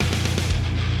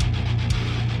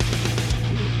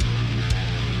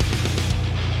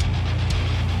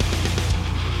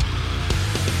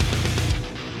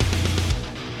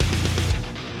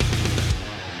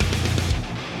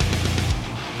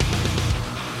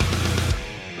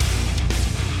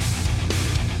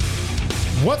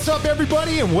What's up,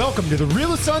 everybody, and welcome to the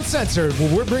Realists Uncensored,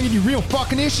 where we're bringing you real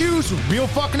fucking issues with real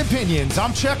fucking opinions.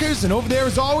 I'm Checkers, and over there,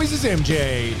 as always, is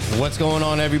MJ. What's going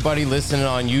on, everybody listening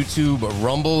on YouTube,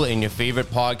 Rumble, and your favorite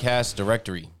podcast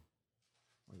directory?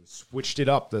 Switched it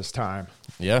up this time.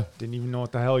 Yeah. Didn't even know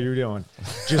what the hell you're doing.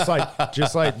 Just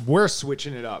like we're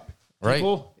switching it up. Right.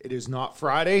 People, it is not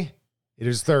Friday. It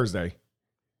is Thursday.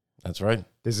 That's right.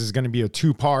 This is going to be a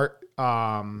two-part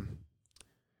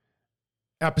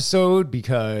episode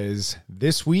because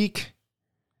this week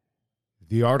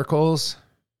the articles,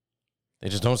 They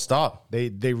just don't stop.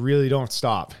 they really don't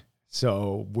stop.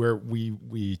 So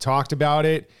we talked about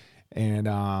it,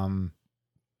 and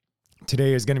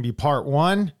today is going to be part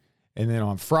one, and then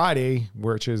on Friday,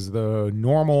 which is the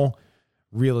normal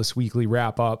Realist Weekly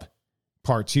wrap up,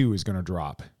 part two is going to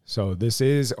drop. So this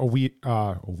is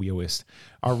a Realist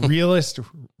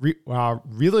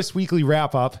Weekly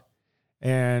wrap up.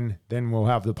 And then we'll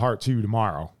have the part two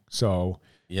tomorrow. So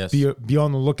Yes. be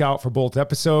on the lookout for both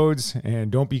episodes, and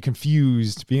don't be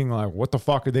confused, being like, "What the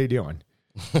fuck are they doing?"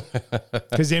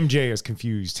 Because MJ is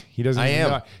confused. He doesn't. I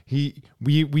am.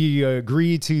 We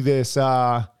agreed to this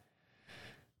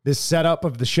this setup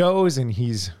of the shows, and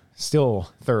he's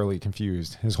still thoroughly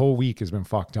confused. His whole week has been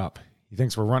fucked up. He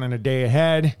thinks we're running a day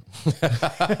ahead.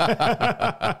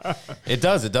 It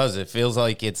does. It feels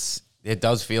like it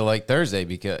does feel like Thursday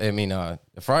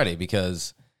Friday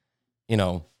because, we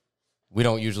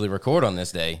don't usually record on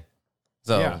this day.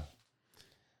 So, Yeah.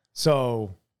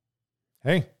 So,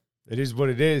 hey, it is what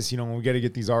it is. We got to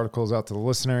get these articles out to the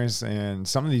listeners, and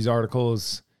some of these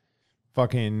articles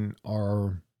fucking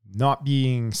are not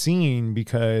being seen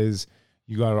because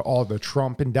you got all the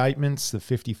Trump indictments, the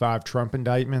 55 Trump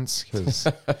indictments, because,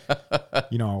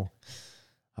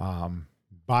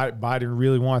 Biden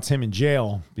really wants him in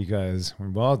jail because,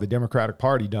 well, the Democratic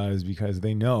Party does, because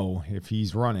they know if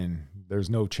he's running, there's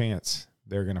no chance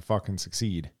they're going to fucking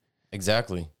succeed.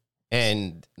 Exactly.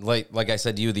 And like I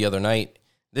said to you the other night,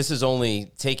 this is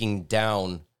only taking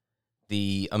down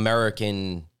the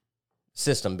American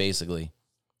system, basically,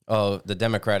 of the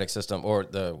democratic system or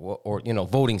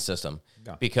voting system.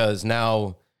 Yeah. Because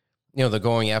now, they're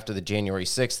going after the January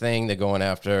 6th thing. They're going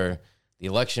after the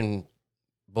election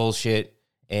bullshit.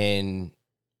 And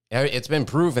it's been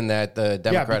proven that the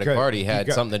Democratic Party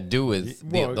had something to do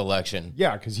with the election.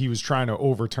 Yeah, because he was trying to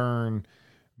overturn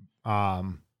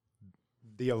the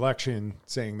election,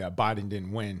 saying that Biden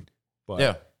didn't win.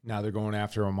 But now they're going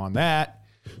after him on that.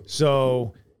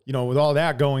 So, with all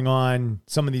that going on,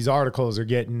 some of these articles are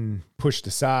getting pushed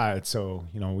aside. So,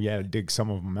 we had to dig some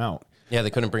of them out. Yeah, they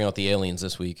couldn't bring out the aliens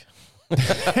this week. They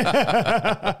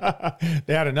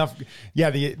had enough. Yeah,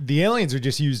 the aliens are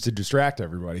just used to distract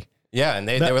everybody. Yeah, and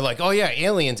they were like, oh, yeah,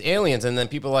 aliens. And then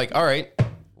people are like, all right,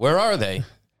 where are they? And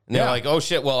they're like, oh,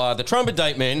 shit, well, the Trump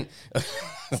indictment.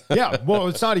 Yeah, well,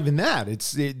 it's not even that.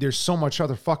 There's so much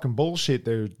other fucking bullshit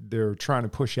they're trying to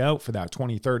push out for that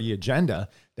 2030 agenda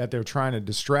that they're trying to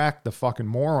distract the fucking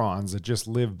morons that just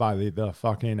live by the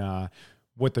fucking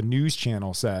what the news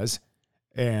channel says.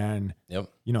 And,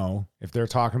 if they're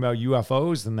talking about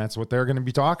UFOs, then that's what they're going to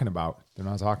be talking about. They're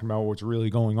not talking about what's really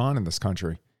going on in this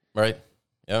country. Right.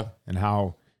 Yeah. And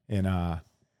how in,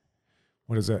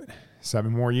 what is it,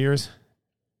 7 more years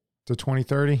to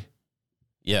 2030?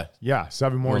 Yeah. Yeah,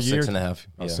 7 more years. 6.5.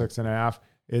 Oh, 6.5.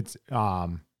 It's,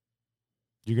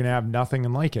 you're going to have nothing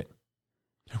and like it.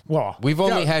 Well, we've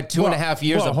only had 2.5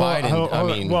 years of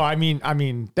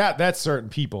Biden. That's certain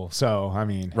people. So,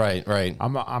 right.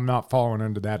 I'm not following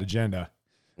under that agenda.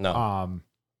 No.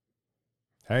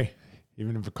 Hey,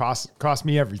 even if it costs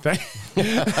me everything.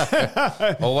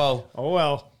 Oh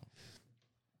well.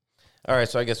 All right.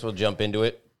 So I guess we'll jump into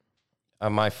it.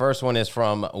 My first one is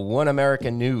from One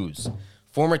American News.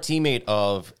 Former teammate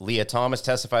of Leah Thomas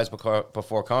testifies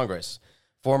before Congress.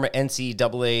 Former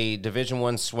NCAA Division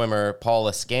I swimmer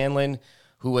Paula Scanlon,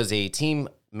 who was a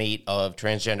teammate of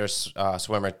transgender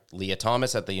swimmer Leah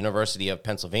Thomas at the University of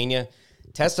Pennsylvania,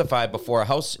 testified before a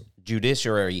House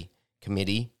Judiciary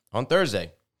Committee on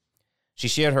Thursday. She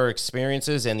shared her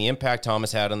experiences and the impact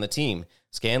Thomas had on the team.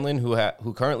 Scanlon, who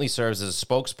currently serves as a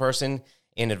spokesperson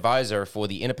and advisor for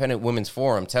the Independent Women's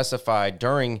Forum, testified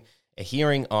during a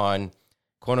hearing on,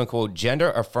 quote-unquote,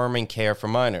 gender-affirming care for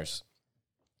minors.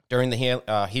 During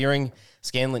the hearing,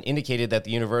 Scanlon indicated that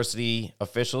the university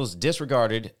officials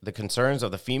disregarded the concerns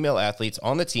of the female athletes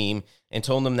on the team and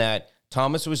told them that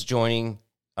Thomas was joining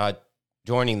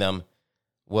them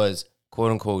was,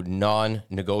 quote-unquote,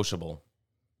 non-negotiable.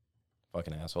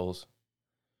 Fucking assholes.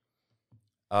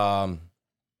 Scanlon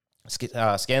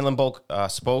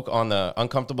spoke on the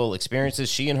uncomfortable experiences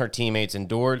she and her teammates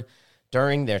endured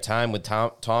during their time with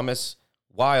Thomas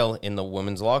while in the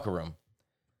women's locker room.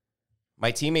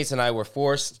 My teammates and I were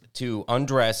forced to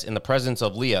undress in the presence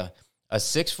of Leah, a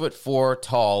 6'4"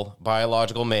 tall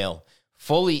biological male,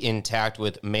 fully intact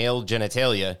with male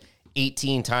genitalia,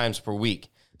 18 times per week.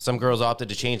 Some girls opted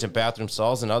to change in bathroom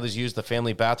stalls, and others used the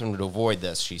family bathroom to avoid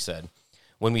this, she said.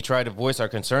 When we tried to voice our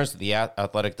concerns to the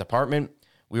athletic department,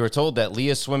 we were told that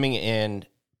Leah swimming and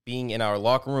being in our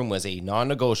locker room was a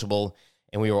non-negotiable,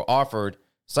 and we were offered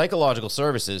psychological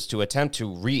services to attempt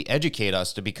to re-educate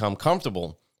us to become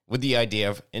comfortable with the idea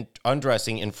of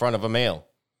undressing in front of a male.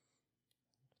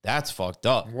 That's fucked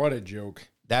up. What a joke.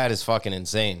 That is fucking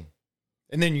insane.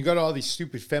 And then you got all these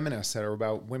stupid feminists that are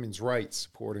about women's rights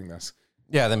supporting this.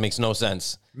 Yeah, that makes no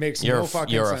sense. No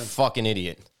fucking You're sense. a fucking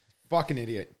idiot. Fucking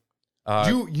idiot.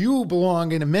 You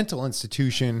belong in a mental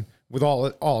institution with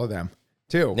all of them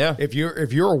too. Yeah. If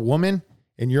you're a woman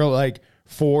and you're like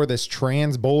for this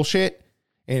trans bullshit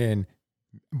and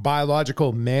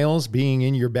biological males being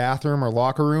in your bathroom or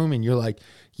locker room, and you're like,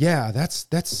 yeah,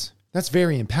 that's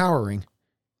very empowering,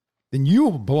 then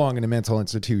you belong in a mental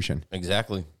institution.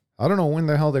 Exactly. I don't know when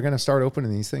the hell they're going to start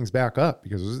opening these things back up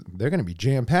because they're going to be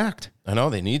jam-packed. I know,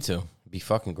 they need to. It'd be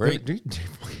fucking great.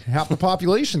 Half the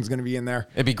population's going to be in there.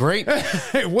 It'd be great.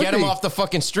 It would Get them be. off the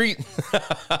fucking street.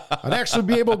 I'd actually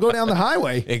be able to go down the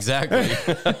highway. Exactly.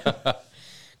 She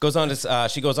goes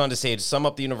on to say, to sum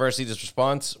up the university's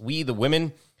response, we, the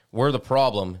women, were the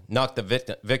problem, not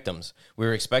the victims. We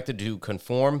were expected to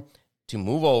conform, to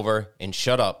move over, and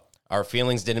shut up. Our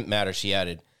feelings didn't matter, she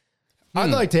added. I'd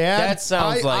like to add. That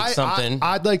sounds like something.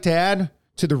 I'd like to add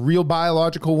to the real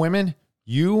biological women,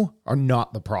 you are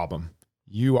not the problem.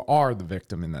 You are the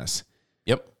victim in this.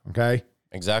 Yep. Okay?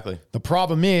 Exactly. The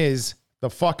problem is the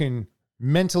fucking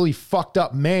mentally fucked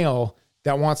up male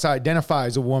that wants to identify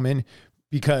as a woman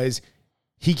because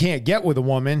he can't get with a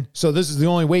woman. So this is the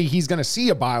only way he's going to see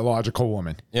a biological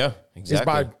woman. Yeah, exactly. Is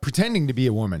by pretending to be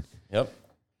a woman. Yep.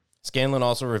 Scanlon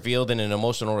also revealed in an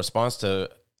emotional response to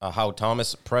how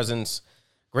Thomas' presence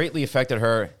greatly affected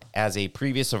her as a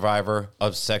previous survivor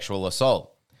of sexual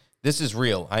assault. This is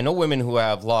real. I know women who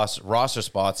have lost roster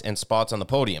spots and spots on the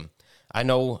podium. I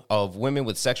know of women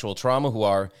with sexual trauma who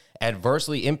are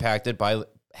adversely impacted by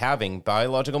having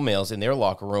biological males in their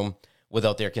locker room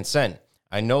without their consent.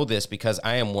 I know this because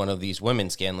I am one of these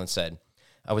women, Scanlon said.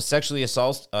 I was sexually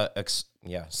assaulted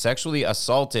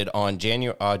on June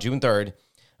 3rd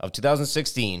of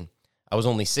 2016. I was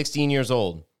only 16 years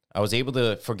old. I was able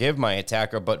to forgive my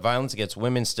attacker, but violence against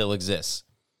women still exists.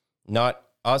 Not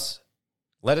us.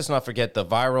 Let us not forget the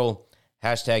viral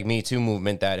 #MeToo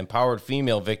movement that empowered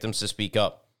female victims to speak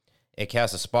up. It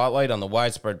casts a spotlight on the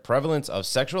widespread prevalence of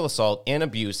sexual assault and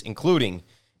abuse, including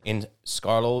in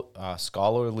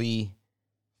scholarly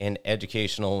and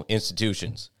educational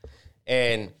institutions.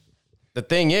 And the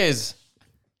thing is,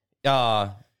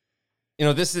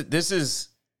 this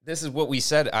is what we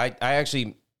said. I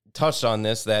actually touched on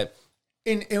this Well,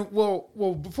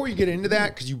 before you get into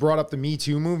that, because you brought up the Me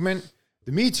Too movement,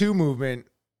 the Me Too movement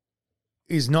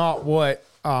is not what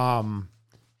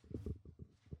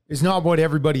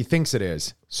everybody thinks it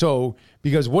is. So,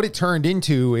 because what it turned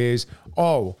into is,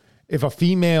 if a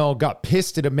female got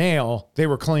pissed at a male, they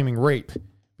were claiming rape.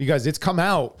 Because it's come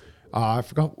out, I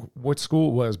forgot what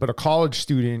school it was, but a college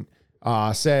student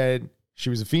said, she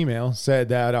was a female, said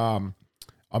that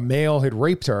a male had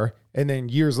raped her, and then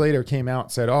years later came out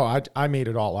and said, I made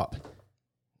it all up.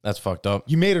 That's fucked up.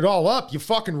 You made it all up. You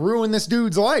fucking ruined this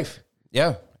dude's life.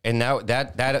 Yeah. And now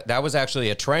that was actually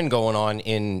a trend going on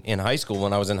in high school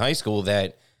when I was in high school,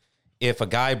 that if a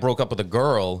guy broke up with a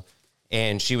girl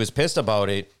and she was pissed about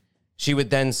it, she would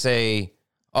then say,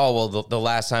 oh, well, the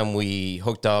last time we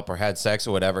hooked up or had sex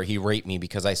or whatever, he raped me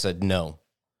because I said no.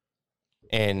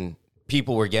 And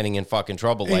people were getting in fucking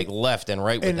trouble, left and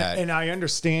right with that. And I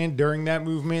understand during that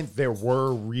movement, there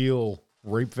were real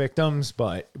rape victims,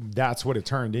 but that's what it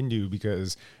turned into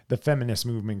because the feminist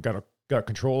movement got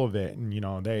control of it. And,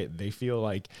 they feel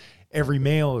like every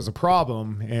male is a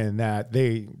problem and that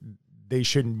they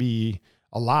shouldn't be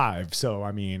alive. So,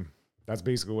 I mean, that's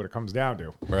basically what it comes down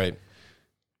to. Right.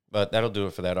 But that'll do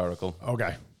it for that article.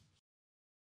 Okay.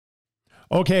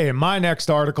 And my next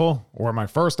article, or my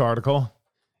first article,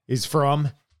 is from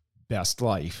Best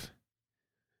Life.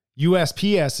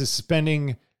 USPS is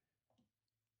suspending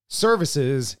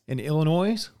services in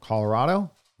Illinois,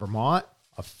 Colorado, Vermont,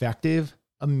 effective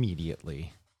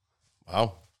immediately.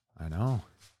 Wow. I know.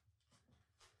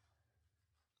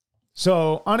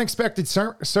 So unexpected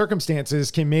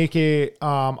circumstances can make it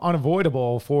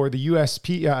unavoidable for the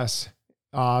USPS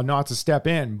not to step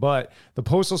in, but the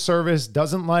Postal Service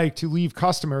doesn't like to leave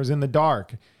customers in the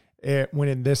dark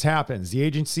this happens. The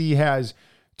agency has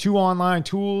 2 online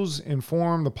tools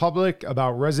inform the public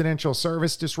about residential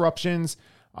service disruptions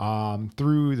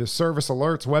through the Service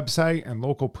Alerts website and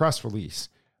local press release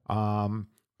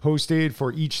posted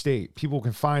for each state. People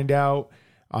can find out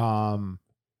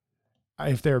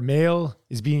if their mail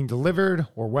is being delivered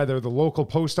or whether the local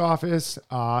post office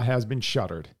has been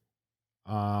shuttered.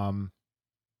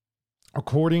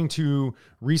 According to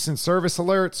recent service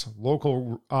alerts,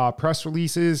 local press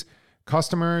releases,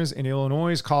 customers in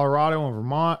Illinois, Colorado, and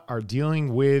Vermont are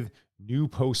dealing with new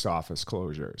post office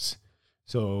closures.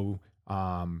 So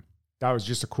that was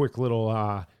just a quick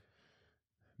little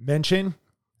mention.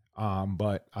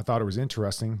 But I thought it was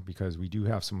interesting because we do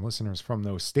have some listeners from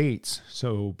those states.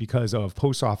 So because of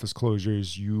post office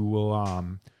closures, you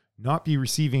will not be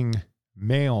receiving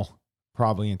mail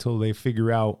probably until they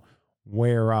figure out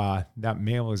where that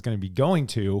mail is going to be going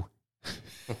to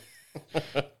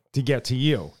to get to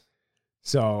you.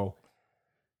 So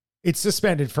it's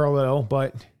suspended for a little,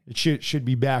 but it should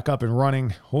be back up and running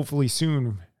hopefully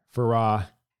soon for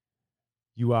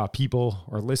you people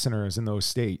or listeners in those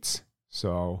states.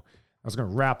 So I was going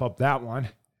to wrap up that one.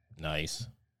 Nice.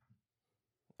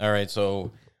 All right,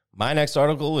 so my next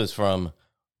article is from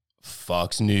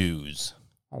Fox News.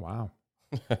 Oh, wow.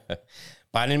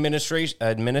 Biden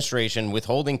administration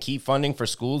withholding key funding for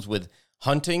schools with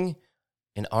hunting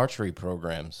and archery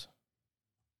programs.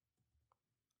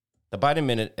 The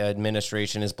Biden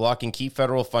administration is blocking key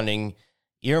federal funding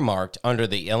earmarked under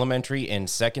the Elementary and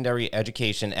Secondary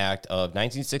Education Act of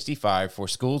 1965 for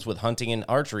schools with hunting and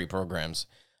archery programs,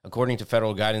 according to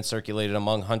federal guidance circulated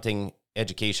among hunting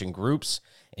education groups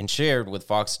and shared with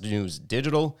Fox News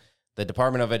Digital. The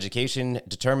Department of Education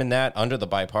determined that under the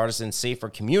bipartisan Safer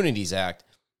Communities Act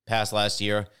passed last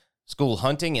year, school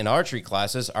hunting and archery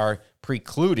classes are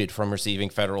precluded from receiving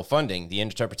federal funding. The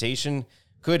interpretation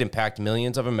could impact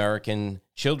millions of American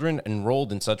children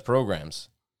enrolled in such programs.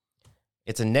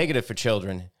 It's a negative for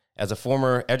children. As a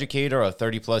former educator of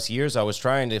 30 plus years, I was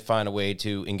trying to find a way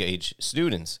to engage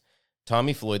students.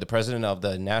 Tommy Floyd, the president of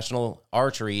the National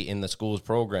Archery in the Schools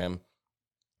program,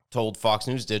 told Fox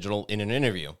News Digital in an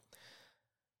interview.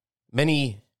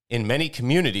 In many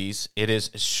communities, it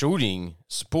is shooting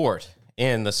sport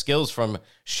and the skills from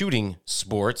shooting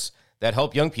sports that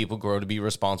help young people grow to be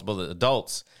responsible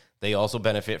adults. They also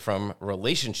benefit from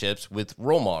relationships with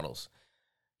role models.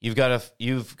 You've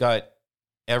got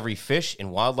every fish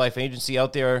and wildlife agency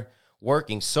out there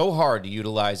working so hard to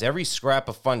utilize every scrap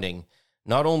of funding,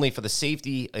 not only for the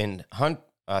safety and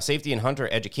hunter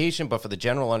education, but for the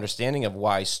general understanding of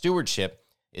why stewardship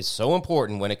is so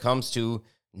important when it comes to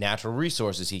natural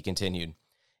resources, he continued.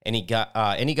 Any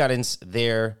guidance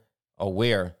there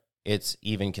aware it's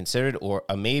even considered or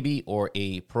a maybe or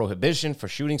a prohibition for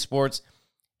shooting sports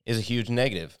is a huge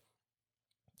negative.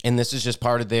 And this is just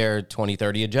part of their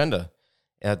 2030 agenda.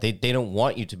 They don't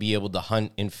want you to be able to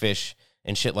hunt and fish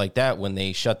and shit like that when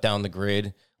they shut down the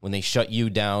grid, when they shut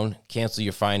you down, cancel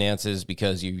your finances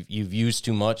because you've used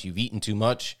too much, you've eaten too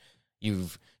much,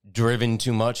 you've driven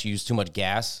too much, used too much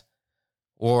gas,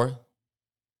 or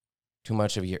too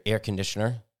much of your air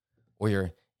conditioner or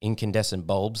your incandescent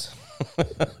bulbs.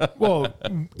 Well,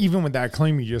 even with that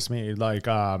claim you just made, like,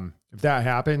 if that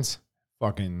happens,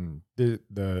 fucking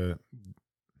the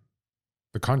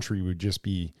country would just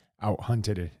be out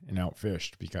hunted and out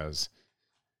fished because,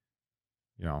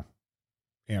 you know,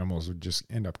 animals would just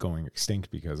end up going extinct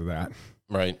because of that.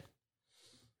 Right.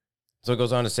 So it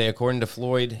goes on to say, according to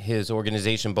Floyd, his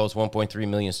organization boasts 1.3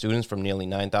 million students from nearly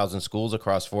 9,000 schools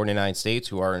across 49 states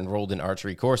who are enrolled in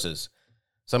archery courses.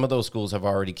 Some of those schools have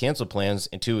already canceled plans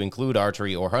to include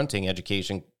archery or hunting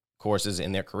education courses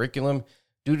in their curriculum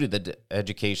due to the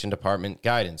education department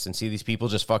guidance. And see, these people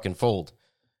just fucking fold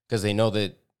because they know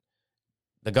that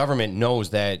the government knows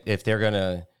that if they're going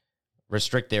to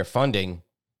restrict their funding,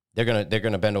 they're going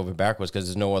to bend over backwards because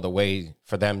there's no other way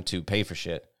for them to pay for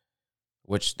shit.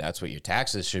 Which that's what your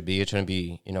taxes should be. It shouldn't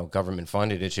be, government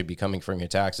funded. It should be coming from your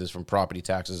taxes, from property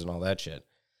taxes and all that shit.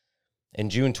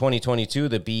 In June 2022,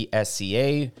 the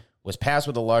BSCA was passed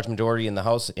with a large majority in the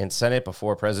House and Senate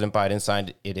before President Biden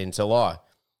signed it into law.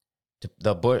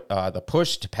 The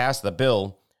push to pass the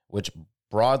bill, which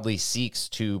broadly seeks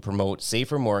to promote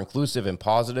safer, more inclusive, and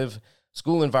positive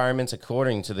school environments,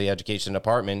 according to the Education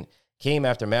Department, came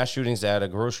after mass shootings at a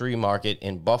grocery market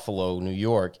in Buffalo, New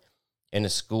York, and a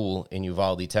school in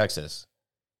Uvalde, Texas.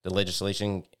 The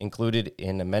legislation included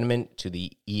an amendment to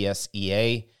the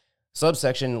ESEA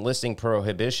subsection listing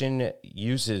prohibition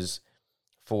uses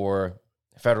for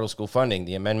federal school funding.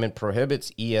 The amendment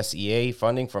prohibits ESEA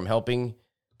funding from helping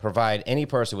provide any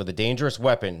person with a dangerous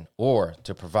weapon or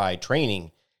to provide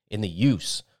training in the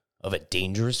use of a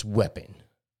dangerous weapon.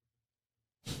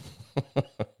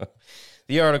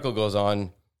 The article goes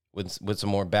on with some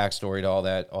more backstory to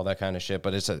all that kind of shit,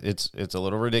 but it's a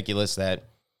little ridiculous that,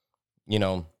 you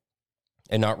know,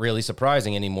 and not really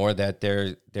surprising anymore that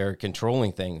they're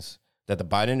controlling things, that the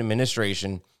Biden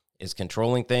administration is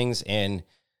controlling things and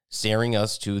steering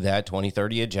us to that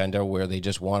 2030 agenda where they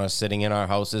just want us sitting in our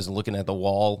houses and looking at the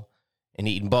wall and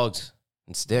eating bugs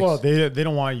and sticks. Well, they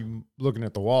don't want you looking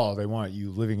at the wall. They want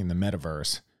you living in the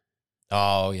metaverse.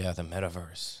 Oh, yeah, the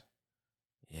metaverse.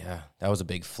 Yeah, that was a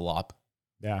big flop.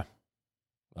 Yeah.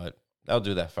 But I'll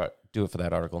do it for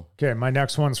that article. Okay, my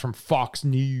next one's from Fox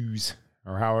News,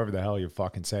 or however the hell you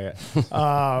fucking say it.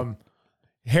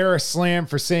 Harris slammed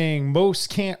for saying most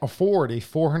can't afford a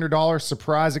 $400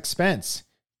 surprise expense.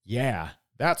 Yeah,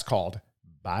 that's called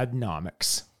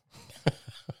Bidenomics.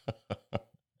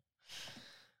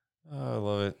 Oh, I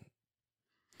love it.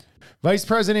 Vice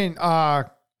President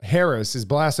Harris is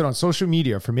blasted on social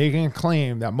media for making a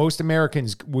claim that most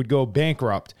Americans would go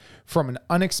bankrupt from an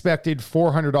unexpected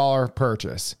 $400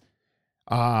 purchase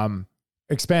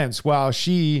expense, while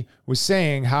she was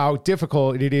saying how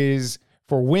difficult it is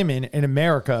for women in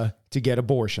America to get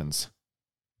abortions.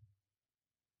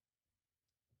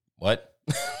 What?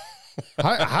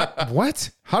 What?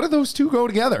 How do those two go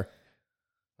together?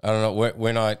 I don't know.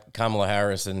 We're not Kamala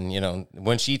Harris, and, you know,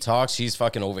 when she talks, she's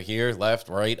fucking over here, left,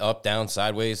 right, up, down,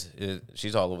 sideways.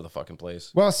 She's all over the fucking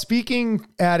place. Well, speaking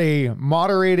at a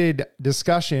moderated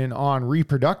discussion on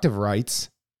reproductive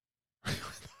rights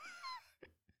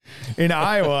in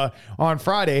Iowa on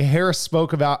Friday, Harris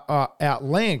spoke about at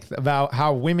length about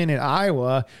how women in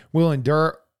Iowa will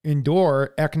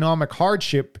endure economic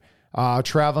hardship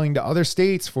traveling to other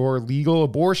states for legal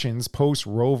abortions post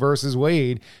Roe versus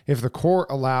Wade if the court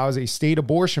allows a state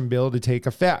abortion bill to take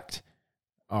effect.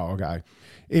 Oh, okay.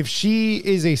 If she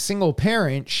is a single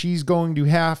parent, she's going to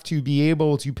have to be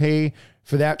able to pay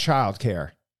for that child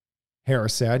care,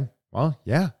 Harris said. Well,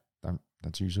 yeah,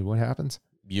 that's usually what happens.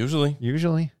 Usually.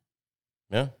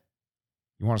 Yeah.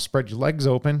 You want to spread your legs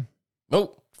open.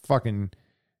 Nope. Fucking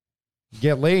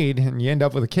get laid and you end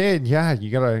up with a kid. Yeah, you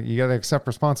gotta accept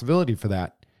responsibility for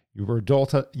that. You were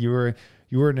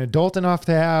an adult enough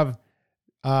to have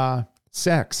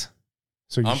sex.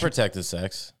 So unprotected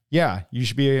sex. Yeah, you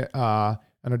should be an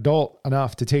adult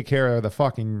enough to take care of the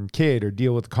fucking kid or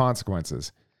deal with the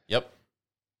consequences. Yep.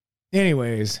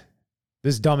 Anyways,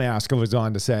 this dumbass goes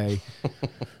on to say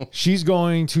she's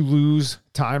going to lose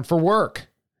time for work.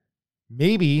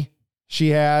 Maybe she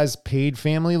has paid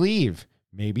family leave.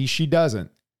 Maybe she doesn't.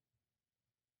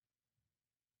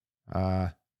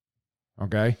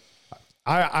 Okay.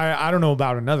 I don't know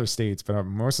about in other states, but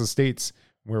most of the states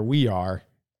where we are,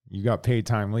 you got paid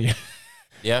time leave.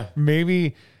 Yeah.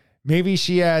 Maybe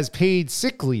she has paid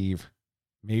sick leave.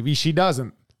 Maybe she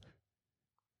doesn't.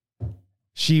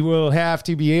 She will have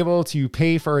to be able to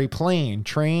pay for a plane,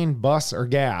 train, bus, or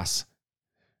gas.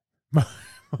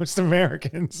 Most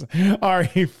Americans are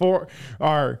a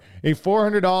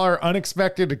 $400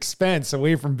 unexpected expense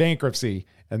away from bankruptcy.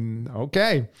 And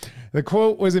okay, the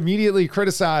quote was immediately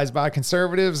criticized by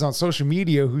conservatives on social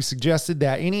media who suggested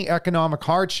that any economic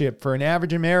hardship for an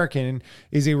average American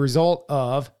is a result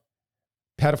of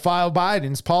pedophile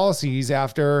Biden's policies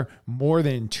after more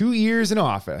than 2 years in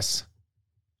office.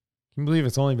 Can you believe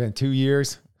it's only been 2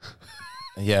 years?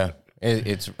 Yeah,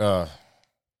 it's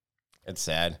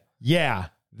sad. Yeah,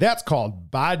 that's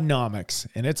called Bidenomics,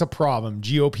 and it's a problem.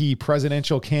 GOP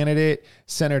presidential candidate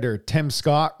Senator Tim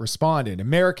Scott responded.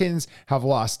 Americans have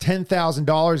lost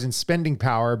 $10,000 in spending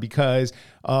power because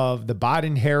of the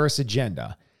Biden-Harris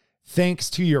agenda. Thanks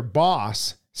to your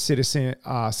boss,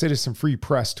 Citizen Free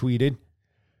Press tweeted.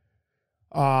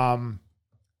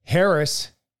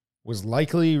 Harris was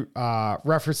likely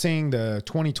referencing the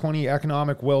 2020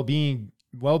 economic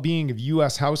well-being of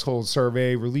U.S. household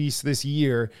survey released this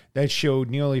year that showed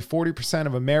nearly 40%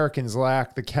 of Americans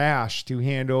lack the cash to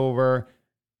hand over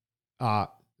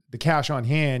the cash on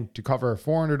hand to cover a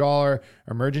 $400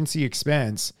 emergency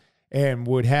expense and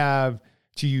would have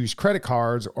to use credit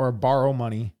cards or borrow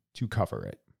money to cover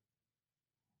it.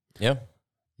 Yeah.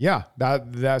 Yeah,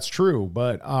 that's true.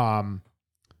 But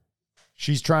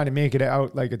she's trying to make it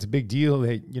out like it's a big deal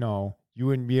that, you know, you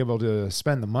wouldn't be able to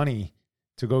spend the money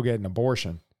to go get an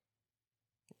abortion.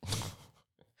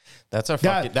 That's our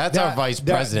vice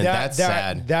president. That's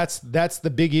sad. That's the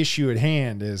big issue at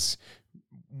hand is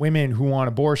women who want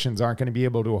abortions aren't going to be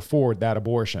able to afford that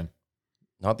abortion.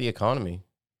 Not the economy.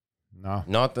 No.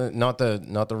 Not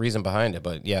the reason behind it,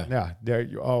 but yeah. Yeah.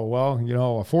 Oh, well, you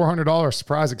know, a $400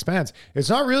 surprise expense. It's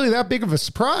not really that big of a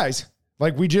surprise,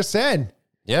 like we just said.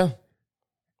 Yeah.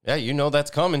 Yeah, you know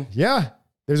that's coming. Yeah,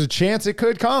 there's a chance it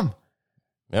could come.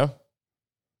 Yeah,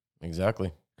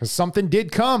 exactly. Because something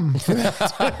did come.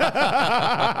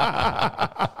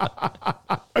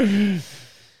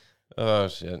 Oh,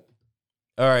 shit.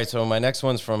 All right, so my next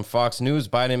one's from Fox News.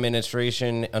 Biden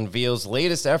administration unveils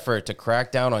latest effort to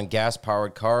crack down on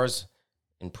gas-powered cars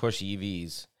and push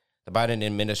EVs. The Biden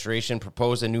administration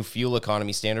proposed a new fuel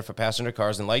economy standard for passenger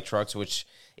cars and light trucks, which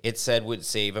it said would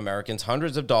save Americans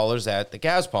hundreds of dollars at the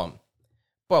gas pump,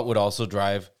 but would also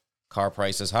drive car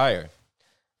prices higher.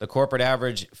 The corporate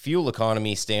average fuel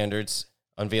economy standards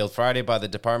unveiled Friday by the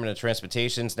Department of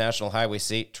Transportation's National Highway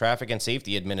Traffic and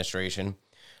Safety Administration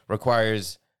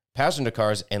requires passenger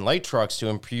cars and light trucks to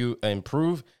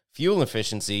improve fuel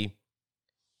efficiency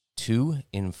 2%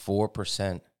 and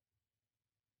 4%,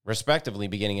 respectively,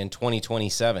 beginning in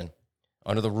 2027.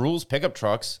 Under the rules, pickup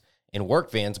trucks and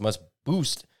work vans must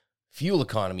boost fuel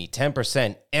economy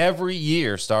 10% every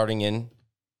year starting in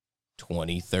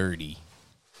 2030.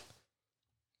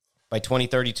 By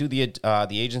 2032, the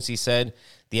agency said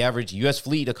the average U.S.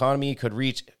 fleet economy could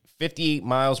reach 58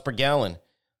 miles per gallon,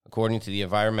 according to the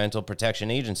Environmental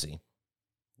Protection Agency,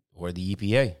 or the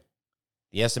EPA.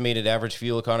 The estimated average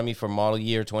fuel economy for model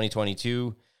year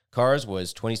 2022 cars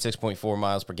was 26.4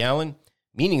 miles per gallon,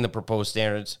 meaning the proposed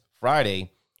standards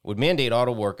Friday would mandate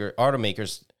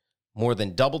automakers more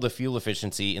than double the fuel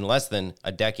efficiency in less than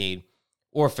a decade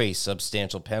or face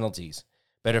substantial penalties.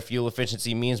 Better fuel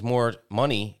efficiency means more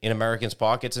money in Americans'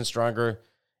 pockets and stronger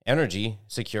energy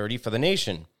security for the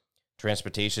nation,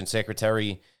 Transportation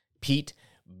Secretary Pete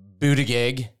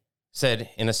Buttigieg said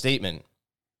in a statement.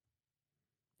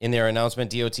 In their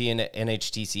announcement, DOT and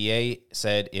NHTSA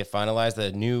said if finalized,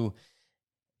 the new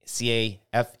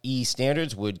CAFE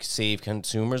standards would save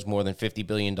consumers more than $50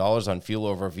 billion on fuel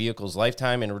over a vehicle's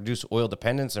lifetime and reduce oil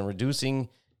dependence and reducing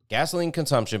gasoline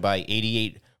consumption by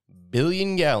 88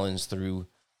 billion gallons through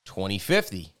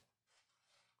 2050.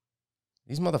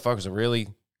 These motherfuckers are really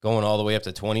going all the way up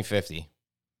to 2050.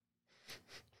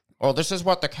 Oh, this is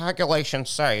what the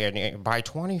calculations say, and by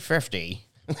 2050.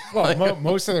 Well,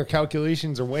 most of their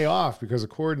calculations are way off because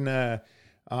according to,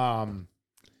 the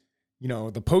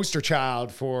poster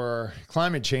child for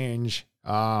climate change,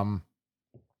 there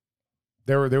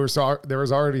was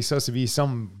already supposed to be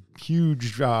some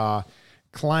huge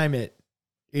climate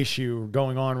issue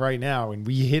going on right now, and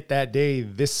we hit that day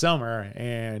this summer,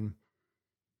 and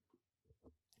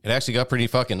it actually got pretty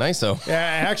fucking nice, though.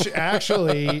 Yeah,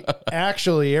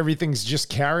 actually, everything's just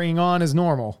carrying on as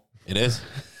normal. It is.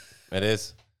 It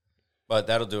is. But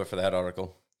that'll do it for that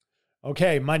article.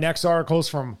 Okay, my next article is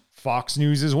from Fox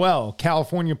News as well.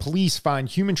 California police find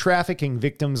human trafficking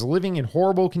victims living in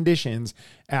horrible conditions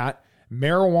at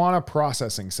marijuana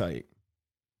processing site.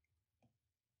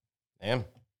 Damn.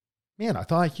 Man, I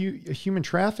thought human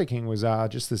trafficking was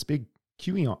just this big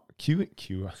big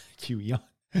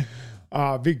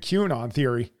QAnon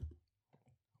theory.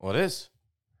 Well, it is.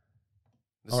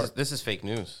 This is fake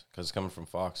news because it's coming from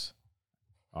Fox.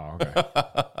 Oh, okay.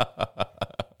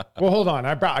 Well, hold on.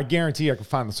 I guarantee I can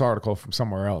find this article from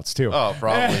somewhere else too. Oh,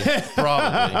 probably.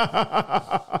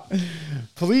 Probably.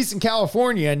 Police in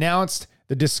California announced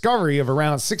the discovery of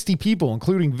around 60 people,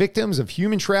 including victims of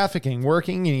human trafficking,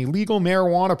 working in a illegal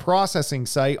marijuana processing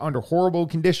site under horrible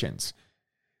conditions.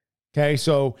 Okay,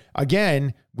 so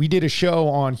again, we did a show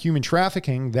on human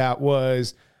trafficking that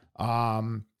was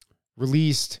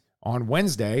released on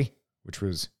Wednesday, which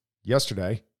was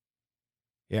yesterday.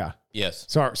 Yeah. Yes.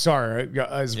 Sorry.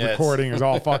 Recording is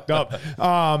all fucked up.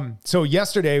 So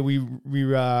yesterday we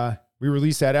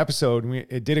released that episode, and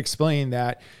it did explain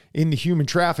that in the human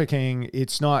trafficking,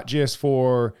 it's not just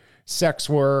for sex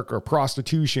work or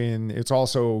prostitution. It's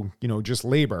also, just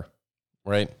labor.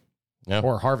 Right. Yeah.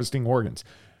 Or harvesting organs.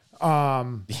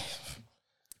 The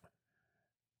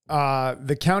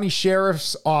county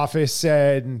sheriff's office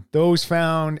said those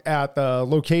found at the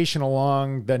location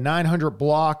along the 900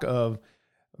 block of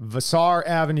Vassar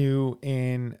Avenue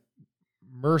in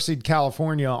Merced,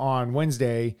 California on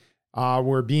Wednesday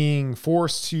were being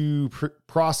forced to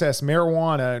process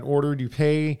marijuana in order to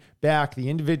pay back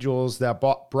the individuals that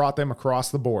brought them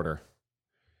across the border.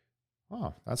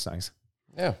 Oh, that's nice.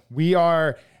 Yeah. We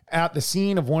are at the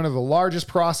scene of one of the largest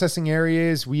processing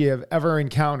areas we have ever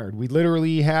encountered. We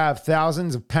literally have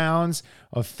thousands of pounds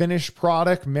of finished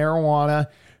product marijuana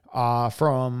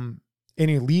from an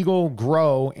illegal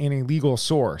grow and illegal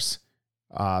source,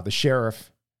 the sheriff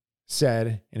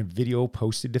said in a video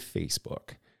posted to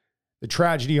Facebook. The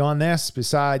tragedy on this,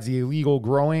 besides the illegal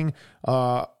growing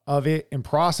of it and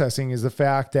processing, is the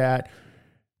fact that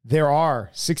there are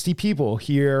 60 people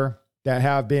here that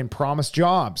have been promised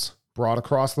jobs, brought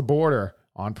across the border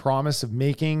on promise of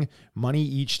making money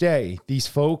each day. These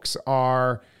folks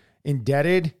are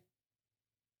indebted.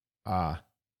 Not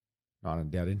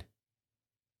indebted.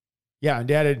 Yeah,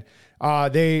 indebted.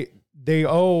 They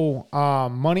owe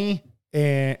money,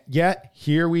 and yet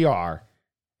here we are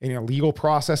in a legal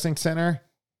processing center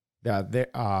and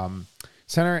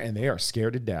they are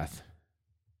scared to death.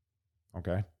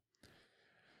 Okay.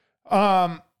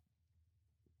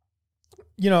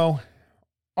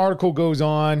 Article goes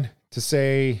on to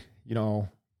say,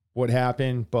 what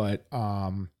happened, but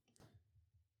I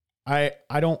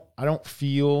don't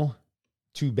feel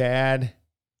too bad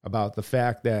about the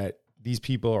fact that these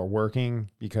people are working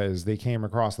because they came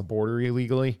across the border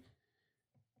illegally.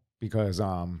 Because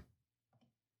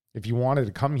if you wanted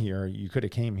to come here, you could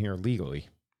have came here legally.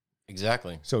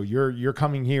 Exactly. So you're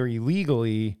coming here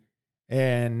illegally,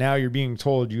 and now you're being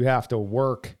told you have to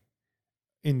work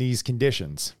in these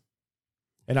conditions.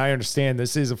 And I understand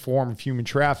this is a form of human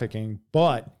trafficking,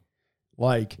 but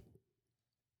like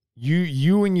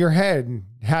you in your head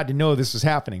had to know this was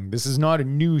happening. This is not a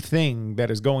new thing that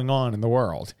is going on in the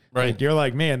world. Right. Like, you're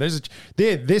like, man,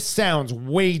 this sounds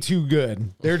way too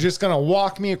good. They're just going to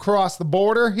walk me across the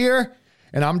border here,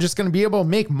 and I'm just going to be able to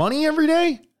make money every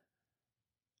day.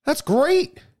 That's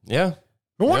great. Yeah.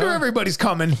 No wonder everybody's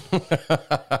coming.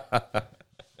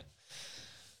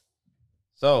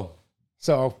 So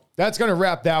that's going to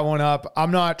wrap that one up.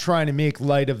 I'm not trying to make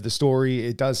light of the story.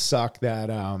 It does suck that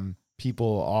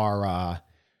people are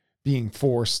being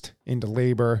forced into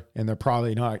labor, and they're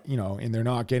probably not, and they're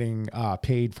not getting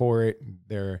paid for it.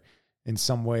 They're in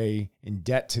some way in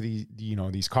debt to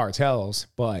these cartels,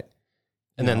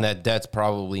 and then that debt's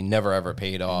probably never ever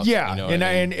paid off. Yeah.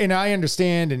 And I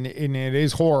understand, and it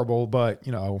is horrible, but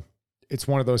it's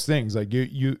one of those things. Like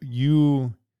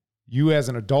you as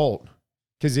an adult,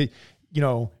 because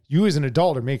you as an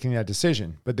adult are making that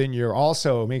decision, but then you're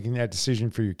also making that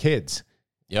decision for your kids.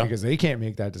 Yeah. Because they can't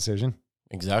make that decision.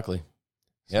 Exactly.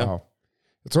 Yeah.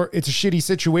 So it's a shitty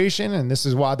situation, and this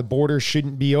is why the border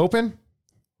shouldn't be open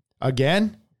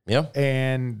again. Yeah.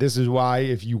 And this is why,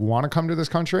 if you want to come to this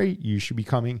country, you should be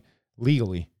coming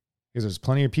legally, because there's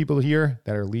plenty of people here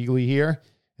that are legally here,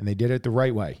 and they did it the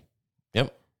right way.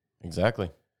 Yep.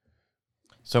 Exactly.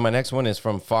 So my next one is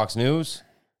from Fox News.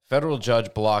 Federal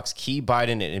judge blocks key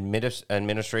Biden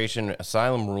administration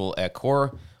asylum rule at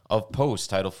core of post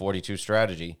Title 42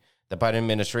 strategy. The Biden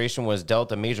administration was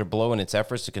dealt a major blow in its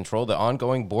efforts to control the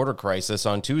ongoing border crisis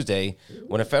on Tuesday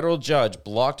when a federal judge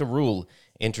blocked a rule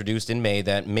introduced in May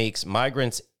that makes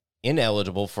migrants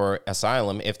ineligible for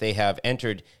asylum if they have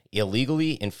entered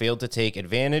illegally and failed to take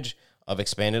advantage of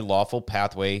expanded lawful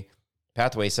pathway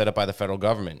set up by the federal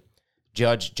government.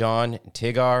 Judge John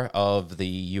Tigar of the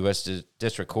U.S.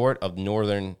 District Court of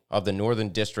the Northern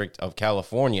District of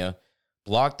California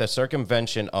blocked the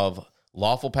circumvention of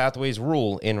lawful pathways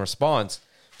rule in response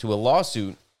to a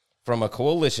lawsuit from a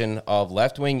coalition of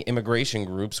left-wing immigration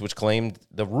groups which claimed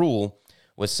the rule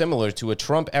was similar to a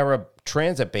Trump-era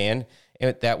transit ban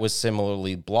that was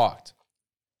similarly blocked.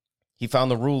 He found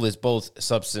the rule is both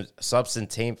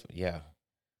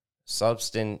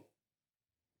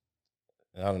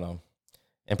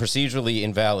and procedurally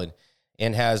invalid,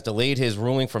 and has delayed his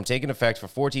ruling from taking effect for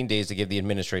 14 days to give the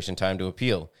administration time to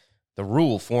appeal. The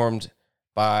rule formed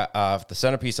by the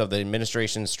centerpiece of the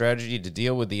administration's strategy to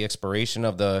deal with the expiration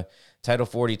of the Title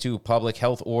 42 public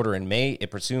health order in May.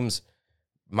 It presumes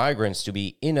migrants to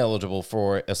be ineligible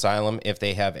for asylum if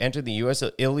they have entered the U.S.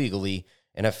 illegally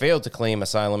and have failed to claim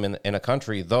asylum in a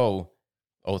country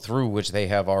through which they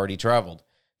have already traveled.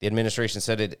 The administration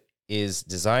said it is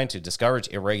designed to discourage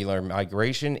irregular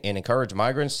migration and encourage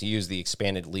migrants to use the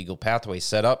expanded legal pathway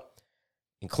set up,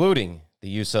 including the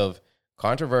use of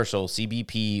controversial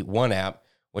CBP One app,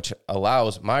 which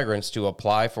allows migrants to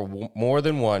apply for more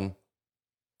than one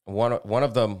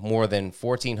of the more than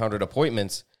 1,400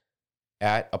 appointments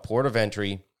at a port of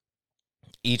entry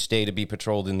each day to be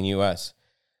patrolled in the U.S.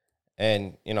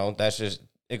 And, that's just,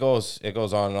 it goes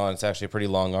on and on. It's actually a pretty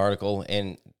long article.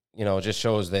 And, it just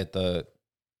shows that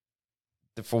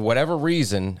for whatever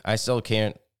reason, I still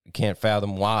can't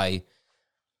fathom why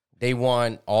they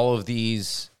want all of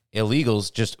these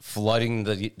illegals just flooding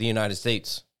the United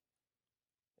States.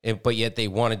 But yet they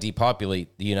want to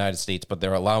depopulate the United States, but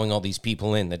they're allowing all these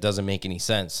people in. That doesn't make any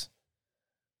sense.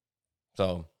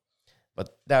 So,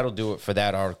 but that'll do it for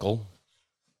that article.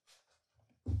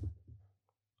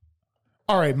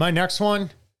 All right, my next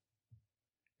one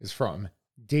is from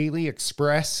Daily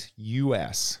Express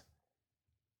US.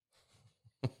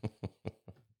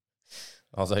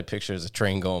 All I picture is a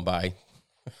train going by.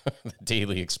 The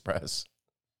Daily Express.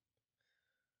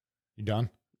 You done?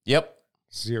 Yep.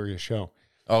 Serious show.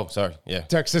 Oh, sorry. Yeah.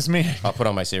 Texas man. I'll put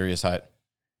on my serious hat.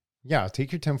 Yeah,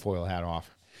 take your tinfoil hat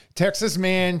off. Texas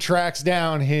man tracks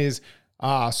down his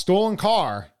stolen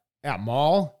car at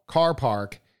mall car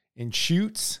park and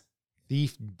shoots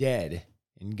thief dead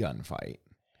in gunfight.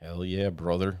 Hell yeah,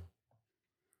 brother.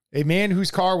 A man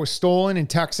whose car was stolen in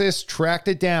Texas tracked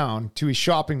it down to a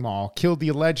shopping mall, killed the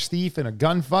alleged thief in a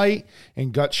gunfight,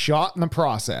 and got shot in the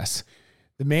process.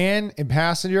 The man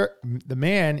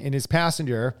and his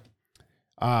passenger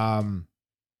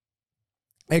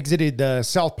exited the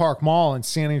South Park Mall in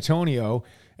San Antonio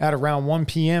at around 1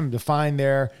 p.m. to find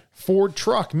their Ford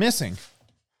truck missing.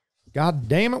 God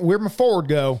damn it, where'd my Ford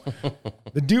go?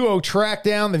 The duo tracked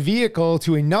down the vehicle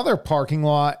to another parking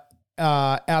lot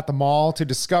at the mall to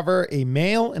discover a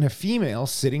male and a female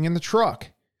sitting in the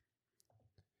truck.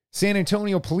 San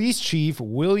Antonio Police Chief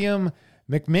William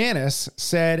McManus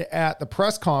said at the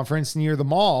press conference near the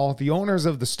mall, the owners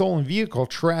of the stolen vehicle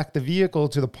tracked the vehicle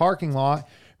to the parking lot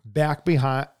back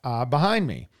behind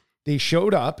me. They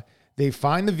showed up. They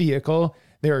find the vehicle.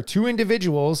 There are two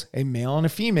individuals, a male and a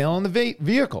female, in the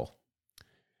vehicle.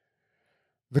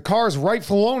 The car's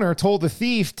rightful owner told the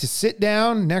thief to sit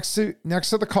down next to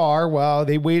the car while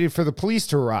they waited for the police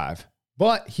to arrive.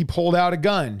 But he pulled out a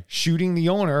gun, shooting the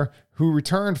owner, who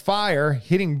returned fire,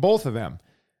 hitting both of them.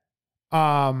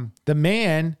 The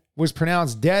man was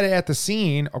pronounced dead at the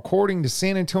scene, according to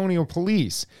San Antonio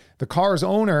police. The car's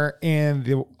owner and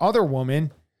the other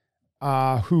woman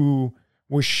who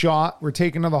was shot were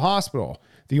taken to the hospital.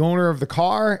 The owner of the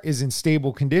car is in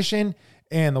stable condition,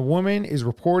 and the woman is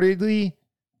reported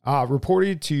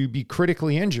to be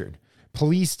critically injured.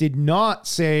 Police did not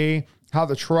say how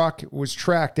the truck was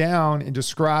tracked down and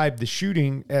described the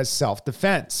shooting as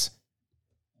self-defense.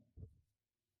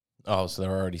 Oh, so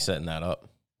they're already setting that up.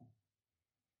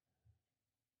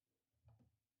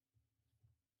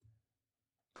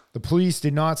 The police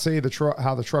did not say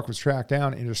how the truck was tracked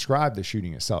down and described the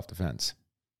shooting as self-defense.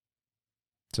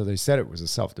 So they said it was a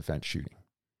self-defense shooting.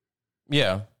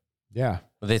 Yeah. Yeah.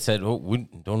 But they said, well, we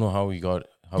don't know how we got.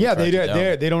 Yeah,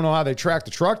 they don't know how they tracked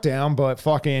the truck down, but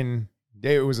fucking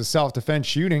it was a self-defense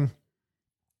shooting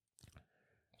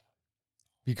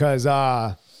because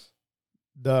the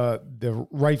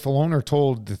rightful owner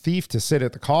told the thief to sit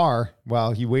at the car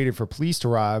while he waited for police to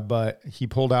arrive, but he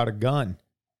pulled out a gun,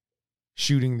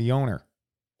 shooting the owner.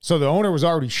 So the owner was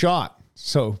already shot.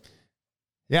 So,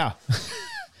 yeah.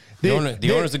 The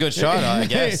owner's a good shot, I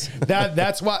guess.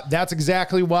 That's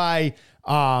exactly why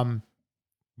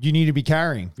you need to be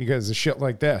carrying, because of shit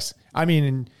like this. I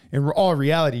mean, in all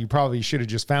reality, you probably should have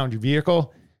just found your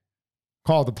vehicle,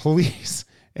 called the police,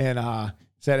 and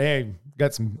said, "Hey,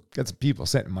 got some people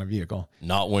sitting in my vehicle."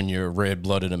 Not when you're a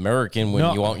red-blooded American,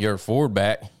 when you want your Ford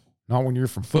back. Not when you're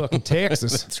from fucking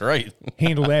Texas. That's right.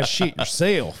 Handle that shit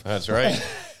yourself. That's right.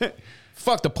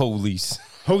 Fuck the police.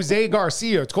 Jose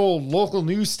Garcia told local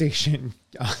news station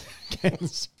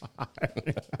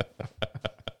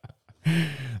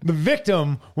the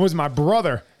victim was my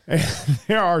brother.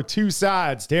 There are two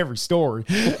sides to every story.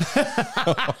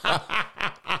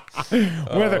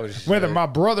 Whether my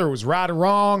brother was right or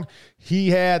wrong,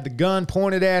 he had the gun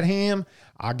pointed at him.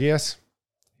 I guess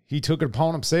he took it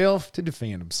upon himself to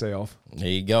defend himself. There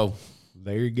you go.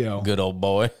 There you go. Good old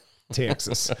boy.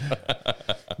 Texas.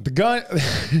 The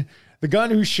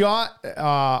gun who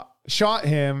shot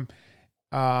him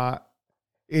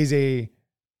is a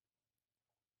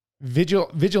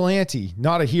vigilante,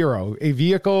 not a hero. A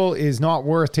vehicle is not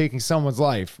worth taking someone's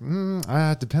life.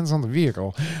 It depends on the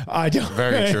vehicle.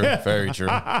 Very true. Very true.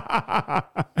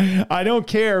 I don't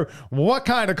care what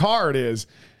kind of car it is.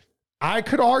 I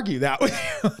could argue that with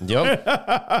you.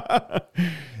 Yep.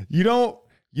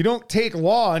 You don't take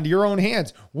law into your own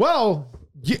hands. Well,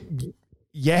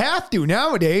 you have to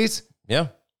nowadays. Yeah.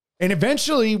 And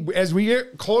eventually, as we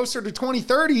get closer to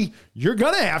 2030, you're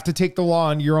going to have to take the law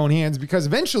into your own hands, because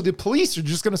eventually the police are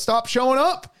just going to stop showing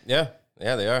up. Yeah.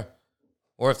 Yeah, they are.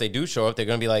 Or if they do show up, they're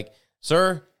going to be like,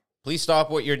 "Sir, please stop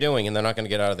what you're doing." And they're not going to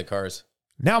get out of the cars.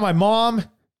 Now my mom,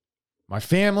 my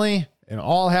family, and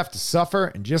all have to suffer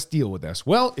and just deal with this.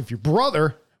 Well, if your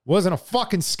brother wasn't a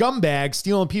fucking scumbag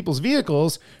stealing people's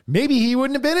vehicles, maybe he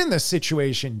wouldn't have been in this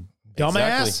situation.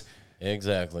 Dumbass.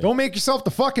 Exactly. Don't make yourself the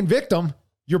fucking victim.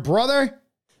 Your brother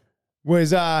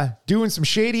was doing some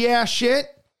shady ass shit.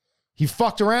 He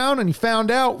fucked around and he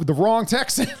found out with the wrong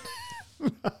Texan.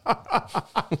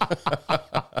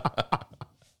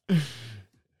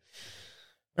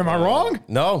 Am I wrong?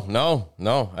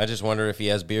 No. I just wonder if he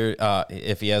has beard,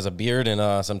 if he has a beard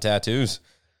and some tattoos.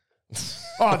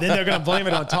 Oh, then they're gonna blame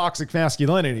it on toxic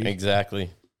masculinity. Exactly.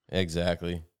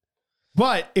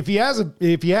 But if he has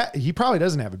he probably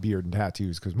doesn't have a beard and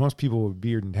tattoos, because most people with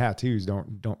beard and tattoos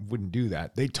wouldn't do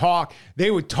that. They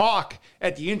would talk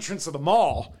at the entrance of the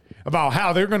mall about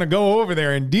how they're going to go over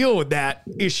there and deal with that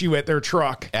issue at their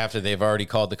truck After they've already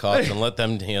called the cops and let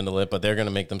them handle it, but they're going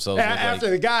to make themselves look after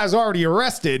like... the guy's already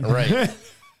arrested. Right.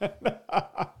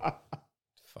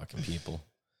 Fucking people.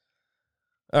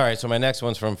 All right, so my next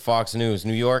one's from Fox News.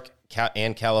 New York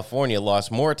and California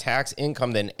lost more tax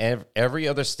income than every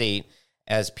other state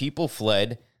as people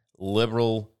fled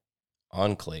liberal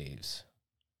enclaves.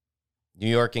 New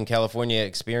York and California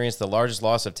experienced the largest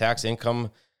loss of tax income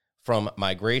from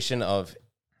migration of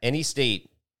any state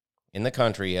in the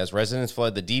country as residents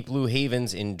fled the deep blue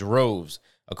havens in droves,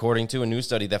 according to a new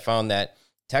study that found that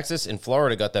Texas and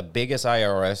Florida got the biggest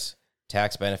IRS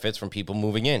tax benefits from people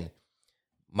moving in.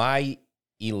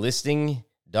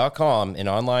 MyElisting.com, an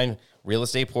online real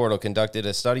estate portal, conducted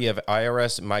a study of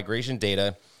IRS migration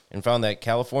data and found that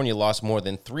California lost more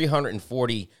than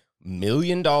 $340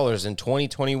 million in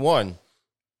 2021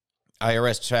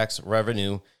 IRS tax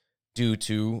revenue due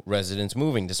to residents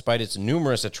moving, despite its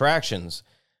numerous attractions,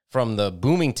 from the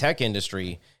booming tech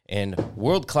industry and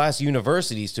world-class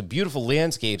universities to beautiful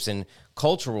landscapes and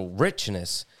cultural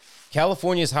richness.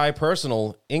 California's high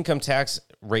personal income tax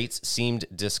rates seem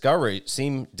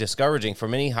discouraging for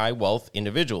many high-wealth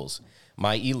individuals,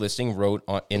 My E-Listing wrote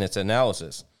in its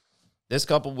analysis. This,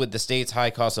 coupled with the state's high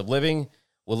cost of living,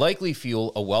 will likely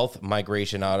fuel a wealth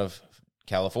migration out of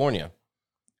California.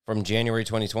 From January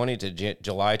 2020 to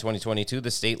July 2022,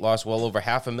 the state lost well over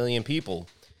 500,000 people,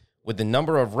 with the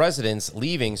number of residents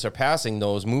leaving surpassing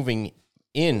those moving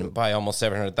in by almost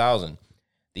 700,000.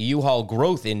 The U-Haul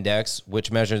Growth Index,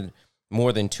 which measured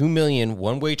more than 2 million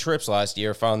one-way trips last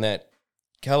year, found that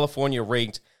California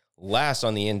ranked last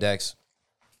on the index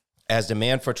as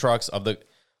demand for trucks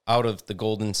out of the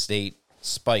Golden State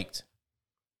spiked.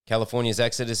 California's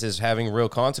exodus is having real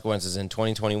consequences. In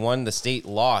 2021, the state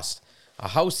lost a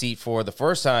House seat for the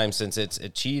first time since it's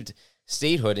achieved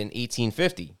statehood in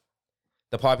 1850.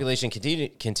 The population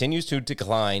continues to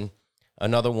decline.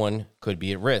 Another one could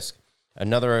be at risk.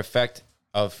 Another effect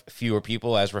of fewer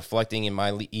people, as reflecting in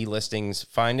My E-Listings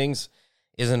findings,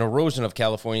 is an erosion of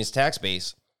California's tax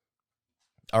base.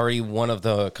 Already one of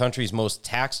the country's most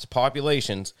taxed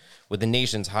populations, with the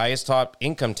nation's highest top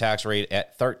income tax rate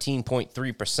at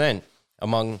 13.3%,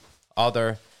 among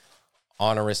other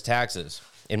onerous taxes.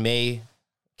 In May,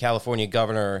 California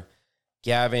Governor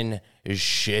Gavin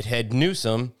Shithead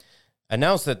Newsom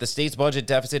announced that the state's budget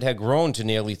deficit had grown to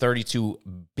nearly $32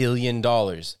 billion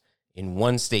in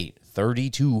one state.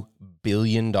 $32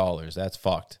 billion. That's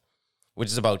fucked. Which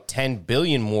is about $10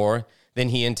 billion more than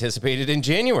he anticipated in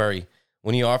January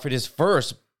when he offered his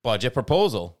first budget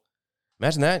proposal.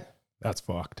 Imagine that. That's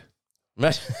fucked.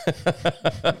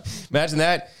 Imagine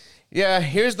that. Yeah,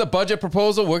 here's the budget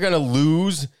proposal. We're going to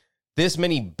lose this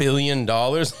many $1 billion.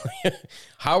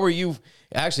 How are you?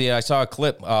 Actually, I saw a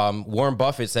clip. Warren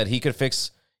Buffett said he could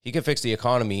fix the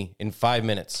economy in 5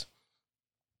 minutes.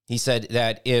 He said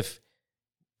that if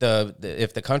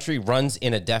the country runs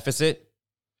in a deficit,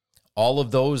 all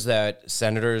of those that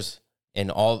senators and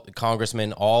all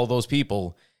congressmen, all those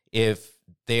people, if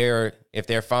they're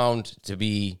found to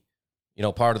be,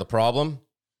 part of the problem,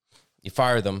 you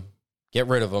fire them, get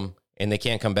rid of them, and they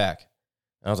can't come back.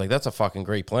 And I was like, that's a fucking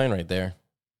great plan right there.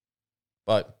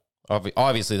 But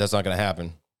obviously that's not going to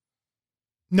happen.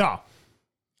 No.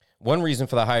 One reason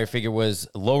for the higher figure was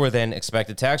lower than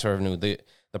expected tax revenue.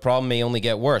 The problem may only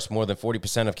get worse. More than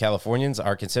 40% of Californians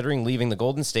are considering leaving the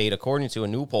Golden State, according to a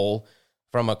new poll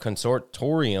from a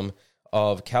consortium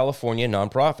of California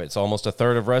nonprofits. Almost a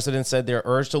third of residents said their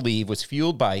urge to leave was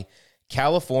fueled by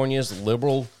California's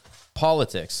liberal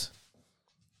politics.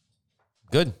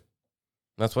 Good.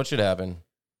 That's what should happen.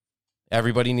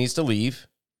 Everybody needs to leave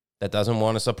that doesn't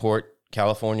want to support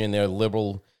California and their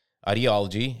liberal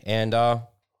ideology, and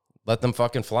let them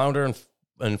fucking flounder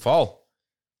and fall.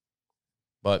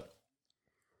 But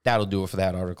that'll do it for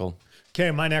that article.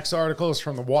 Okay, my next article is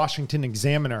from the Washington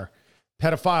Examiner.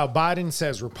 Pedophile Biden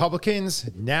says Republicans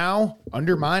now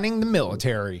undermining the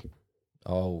military.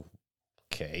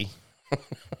 Okay.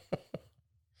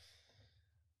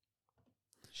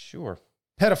 Sure.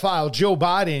 Pedophile Joe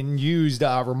Biden used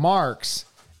remarks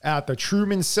at the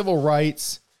Truman Civil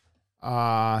Rights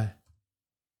to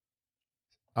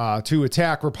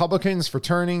attack Republicans for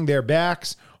turning their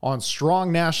backs on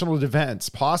strong national defense,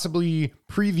 possibly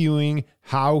previewing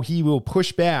how he will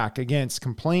push back against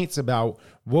complaints about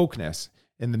wokeness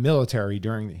in the military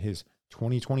during his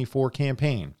 2024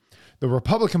 campaign. The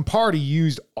Republican Party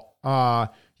used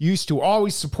to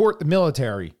always support the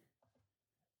military,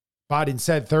 Biden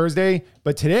said Thursday,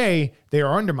 but today they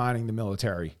are undermining the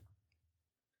military.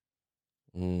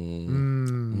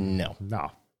 No.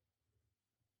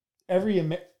 Every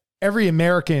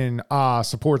American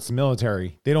supports the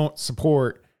military. They don't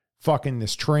support fucking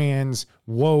this trans,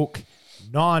 woke,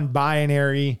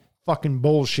 non-binary fucking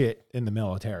bullshit in the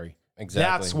military. Exactly.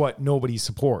 That's what nobody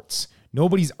supports.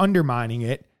 Nobody's undermining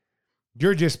it.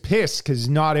 You're just pissed because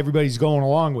not everybody's going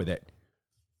along with it.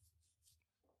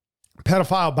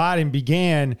 Pedophile Biden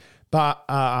began by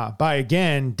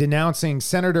again denouncing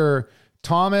Senator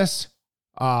Thomas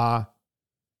Tuberville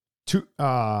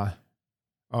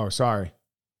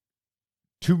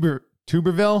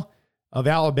of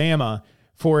Alabama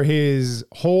for his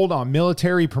hold on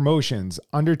military promotions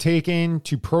undertaken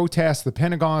to protest the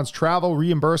Pentagon's travel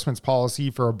reimbursements policy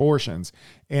for abortions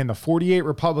and the 48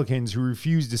 Republicans who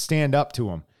refused to stand up to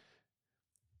him.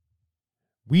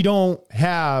 We don't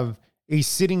have a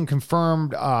sitting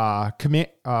confirmed commandment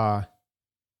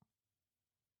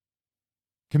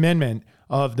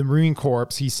of the Marine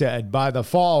Corps, he said. By the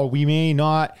fall, we may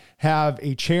not have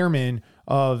a chairman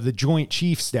of the Joint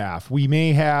Chief Staff. We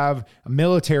may have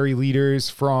military leaders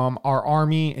from our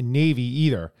Army and Navy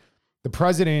either. The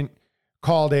president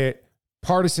called it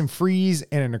partisan freeze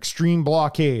and an extreme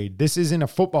blockade. This isn't a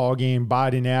football game,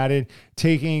 Biden added,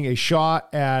 taking a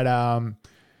shot at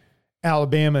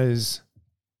Alabama's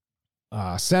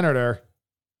senator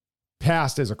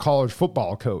passed as a college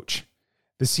football coach.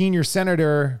 The senior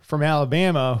senator from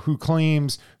Alabama who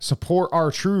claims support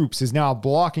our troops is now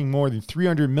blocking more than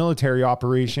 300 military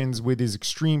operations with his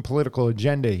extreme political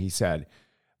agenda, he said.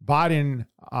 Biden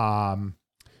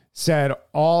said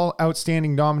all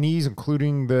outstanding nominees,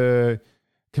 including the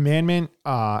commandment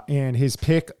and his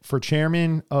pick for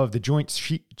chairman of the Joint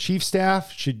Chief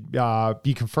Staff, should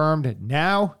be confirmed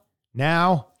now.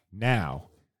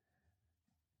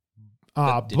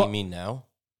 Did he mean now?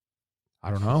 I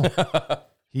don't know.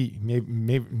 He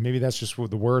maybe that's just what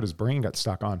the word his brain got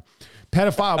stuck on.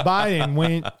 Pedophile Biden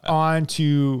went on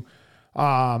to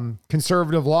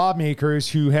conservative lawmakers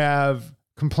who have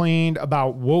complained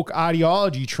about woke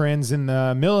ideology trends in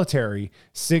the military,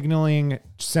 signaling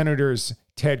Senators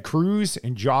Ted Cruz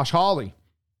and Josh Hawley.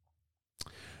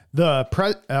 The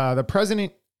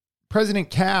president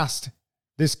cast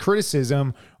this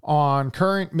criticism on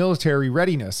current military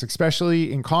readiness,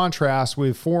 especially in contrast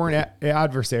with foreign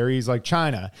adversaries like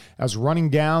China, as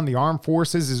running down the armed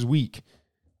forces is weak.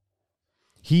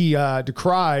 He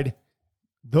decried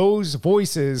those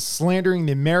voices slandering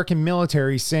the American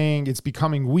military, saying it's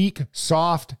becoming weak,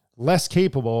 soft, less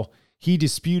capable. He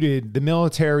disputed the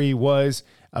military was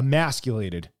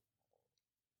emasculated.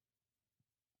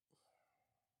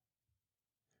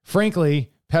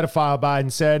 Frankly, pedophile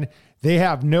Biden said, they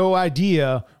have no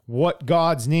idea what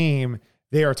God's name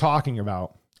they are talking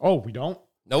about. Oh, we don't?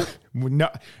 Nope. No,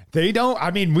 they don't. I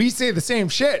mean, we say the same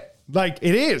shit. Like,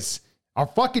 it is. Our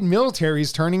fucking military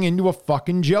is turning into a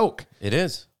fucking joke. It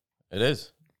is. It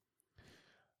is.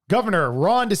 Governor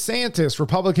Ron DeSantis,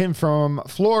 Republican from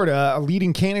Florida, a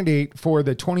leading candidate for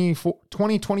the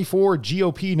 2024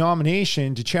 GOP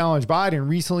nomination to challenge Biden,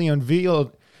 recently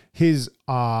unveiled his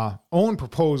own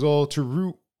proposal to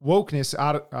root wokeness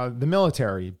out of the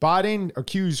military. Biden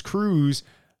accused Cruz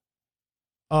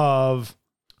of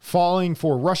falling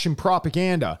for Russian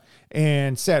propaganda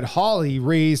and said Hawley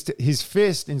raised his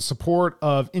fist in support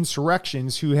of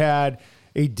insurrections who had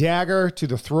a dagger to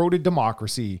the throat of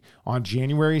democracy on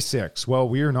January 6th. Well,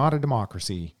 we are not a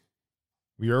democracy.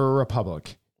 We are a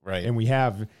republic. Right. And we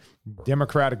have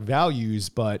democratic values,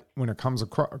 but when it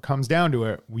comes down to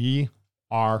it, we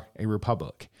are a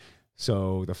republic.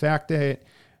 So the fact that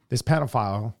this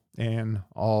pedophile and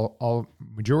all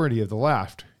majority of the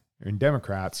left and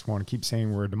Democrats want to keep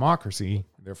saying we're a democracy,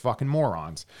 they're fucking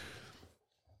morons.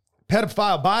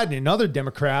 Pedophile Biden and other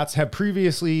Democrats have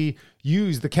previously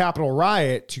used the Capitol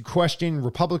riot to question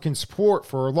Republican support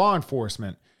for law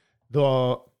enforcement.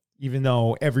 Even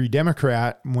though every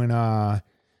Democrat, when all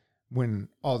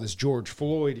this George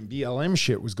Floyd and BLM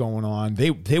shit was going on,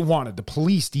 they wanted the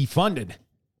police defunded.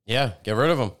 Yeah, get rid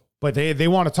of them. But they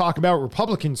want to talk about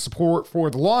Republican support for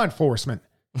the law enforcement.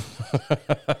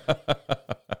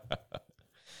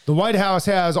 The White House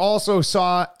has also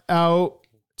sought out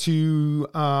to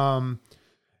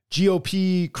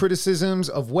GOP criticisms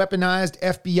of weaponized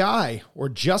FBI or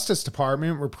Justice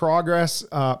Department, where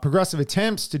progressive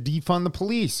attempts to defund the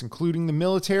police, including the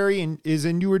military, is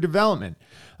a newer development.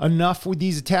 Enough with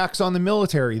these attacks on the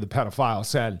military, the pedophile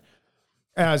said.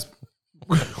 As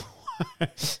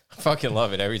fucking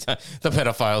love it every time the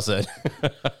pedophile said.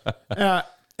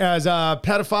 as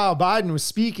pedophile Biden was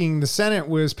speaking, the Senate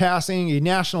was passing a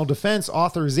National Defense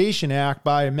Authorization Act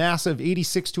by a massive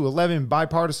 86-11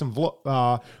 bipartisan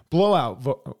blowout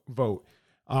vote.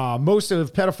 Most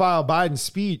of pedophile Biden's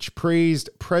speech praised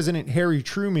President Harry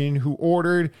Truman, who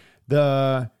ordered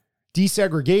the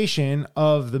desegregation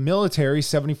of the military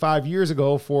 75 years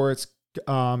ago for its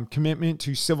commitment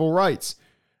to civil rights.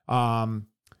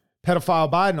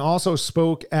 Pedophile Biden also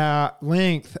spoke at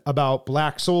length about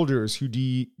black soldiers who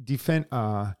defended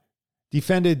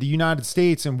the United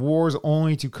States in wars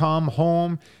only to come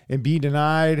home and be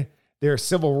denied their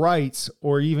civil rights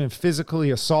or even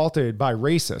physically assaulted by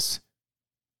racists.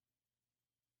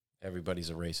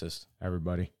 Everybody's a racist.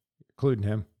 Everybody, including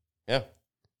him. Yeah.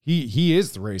 He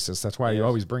is the racist. That's why he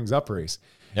always brings up race.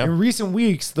 Yep. In recent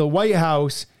weeks, the White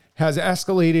House has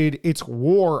escalated its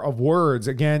war of words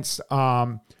against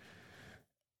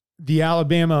the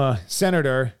Alabama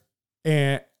senator,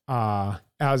 and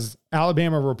as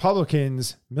Alabama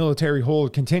Republicans' military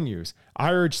hold continues.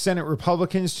 I urge Senate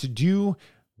Republicans to do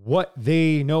what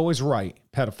they know is right,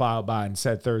 pedophile Biden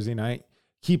said Thursday night.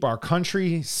 Keep our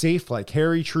country safe like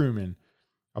Harry Truman.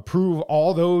 Approve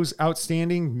all those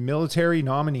outstanding military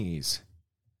nominees.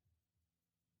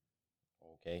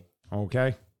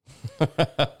 Okay.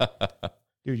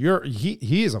 Dude,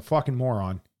 he is a fucking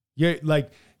moron. Yeah, like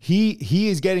he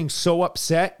is getting so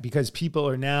upset because people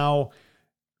are now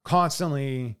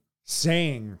constantly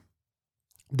saying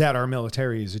that our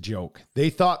military is a joke.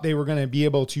 They thought they were going to be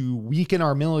able to weaken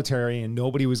our military and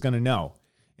nobody was going to know.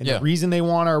 And the reason they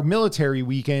want our military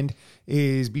weakened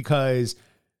is because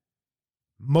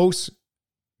most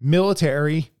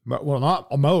military, well,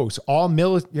 not most,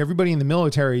 everybody in the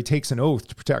military takes an oath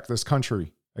to protect this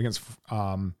country against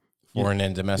foreign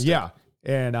and domestic. Yeah.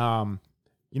 And,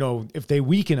 if they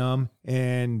weaken them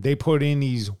and they put in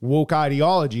these woke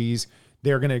ideologies,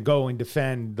 they're going to go and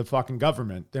defend the fucking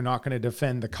government. They're not going to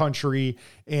defend the country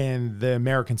and the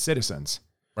American citizens.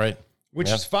 Right. Which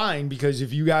is fine, because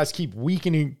if you guys keep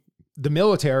weakening the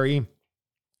military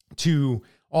to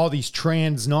all these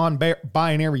trans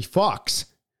non-binary fucks,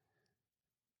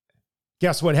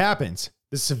 guess what happens?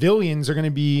 The civilians are going to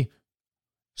be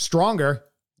stronger.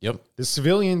 Yep. The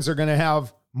civilians are going to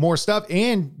have more stuff.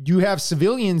 And you have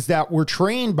civilians that were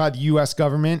trained by the U.S.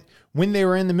 government when they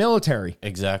were in the military.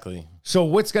 Exactly. So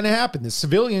what's going to happen? The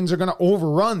civilians are going to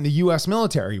overrun the U.S.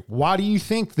 military. Why do you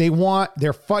think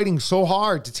they're fighting so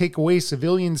hard to take away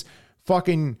civilians'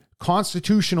 fucking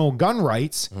constitutional gun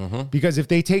rights? Mm-hmm. Because if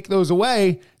they take those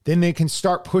away, then they can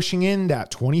start pushing in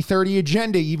that 2030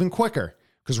 agenda even quicker.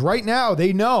 Because right now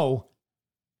they know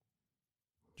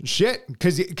shit.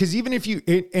 Because even if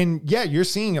you're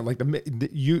seeing it, like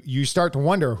you start to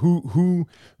wonder who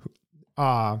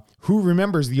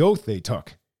remembers the oath they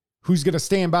took. Who's going to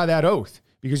stand by that oath?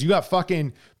 Because you got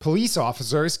fucking police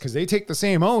officers, because they take the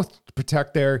same oath to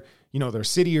protect their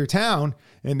city or town,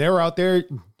 and they're out there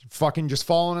fucking just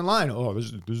falling in line. Oh,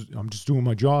 I'm just doing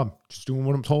my job, just doing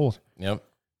what I'm told. Yep.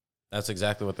 That's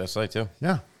exactly what they say too.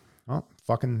 Yeah. Well,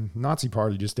 fucking Nazi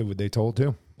party just did what they told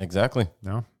too. Exactly.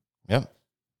 No. Yep.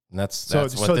 And that's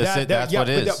what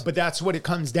it is. But that's what it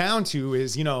comes down to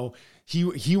is,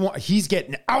 he's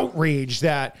getting outraged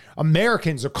that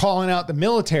Americans are calling out the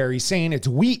military saying it's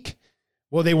weak.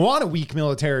 Well, they want a weak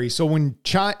military. So when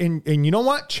China, and you know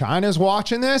what? China's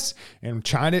watching this and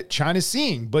China's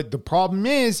seeing. But the problem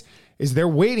is they're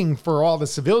waiting for all the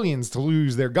civilians to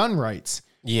lose their gun rights.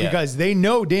 Yeah. Because they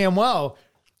know damn well,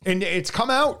 and it's come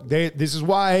out. This is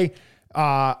why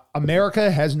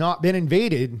America has not been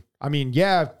invaded. I mean,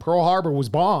 yeah, Pearl Harbor was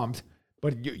bombed,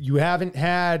 but you haven't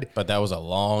had. But that was a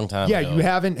long time ago. Yeah, you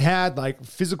haven't had like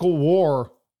physical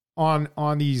war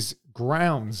on these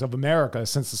grounds of America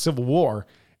since the Civil War.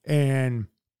 And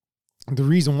the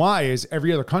reason why is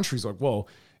every other country's like, well,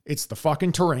 it's the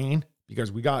fucking terrain,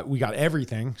 because we got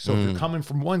everything. So if you're coming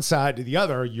from one side to the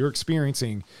other, you're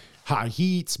experiencing high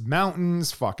heats,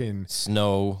 mountains, fucking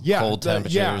snow, cold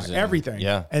temperatures, everything.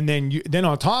 Yeah. And then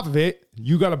on top of it,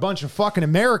 you got a bunch of fucking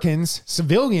Americans,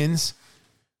 civilians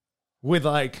with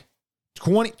like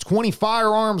 20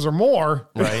 firearms or more.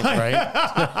 Right.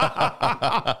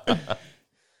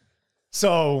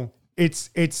 So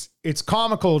it's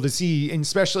comical to see, and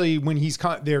especially when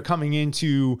they're coming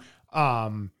into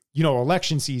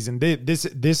election season. This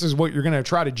is what you're going to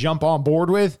try to jump on board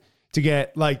with to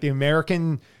get like the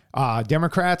American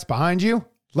Democrats behind you.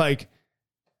 Like,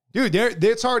 dude,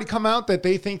 it's already come out that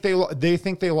they think they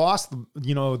lost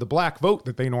the black vote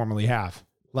that they normally have.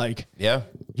 Like, yeah,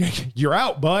 you're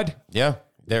out, bud. Yeah.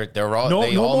 They're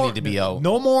all need to be out.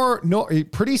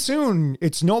 Pretty soon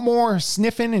it's no more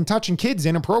sniffing and touching kids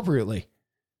inappropriately.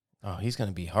 Oh, he's going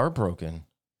to be heartbroken.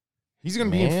 He's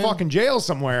going to be in fucking jail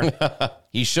somewhere.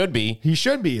 He should be. He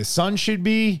should be. His son should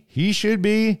be. He should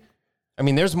be. I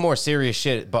mean, there's more serious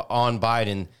shit on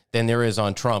Biden than there is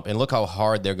on Trump. And look how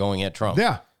hard they're going at Trump.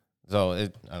 Yeah. So,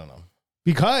 I don't know.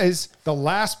 Because the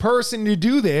last person to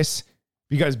do this,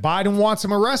 because Biden wants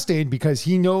him arrested, because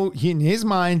he in his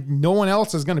mind, no one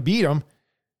else is going to beat him.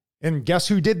 And guess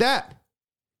who did that?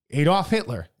 Adolf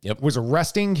Hitler. Yep. Was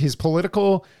arresting his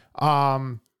political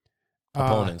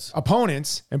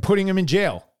opponents and putting them in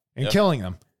jail and killing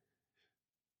them.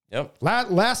 Yep.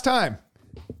 Last time.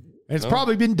 And it's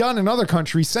probably been done in other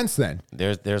countries since then.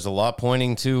 There's a lot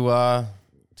pointing to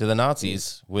the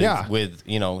Nazis with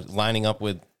lining up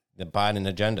with the Biden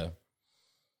agenda.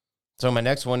 So my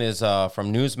next one is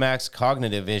from Newsmax.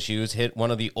 Cognitive issues hit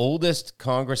one of the oldest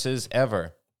Congresses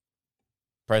ever.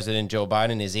 President Joe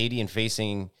Biden is 80 and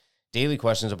facing daily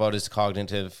questions about his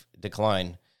cognitive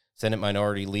decline. Senate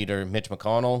Minority Leader Mitch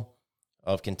McConnell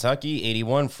of Kentucky,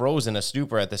 81, froze in a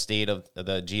stupor at the state of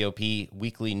the GOP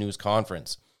weekly news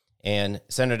conference. And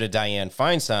Senator Dianne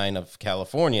Feinstein of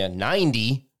California,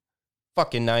 90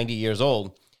 years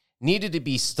old, needed to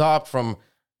be stopped from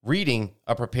reading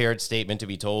a prepared statement to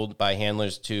be told by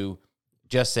handlers to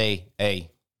just say, "Hey."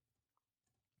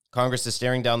 Congress is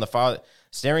staring down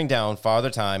Father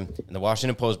Time, and the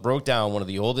Washington Post broke down one of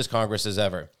the oldest Congresses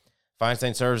ever.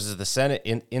 Feinstein serves as the Senate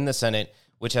in the Senate,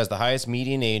 which has the highest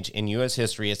median age in U.S.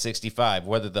 history at 65.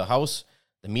 Whether the House,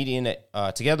 the median,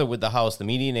 together with the House, the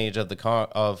median age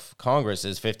of Congress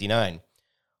is 59.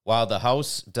 While the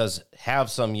House does have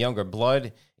some younger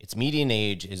blood, its median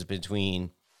age is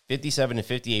between 57 and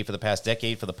 58 for the past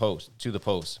decade to the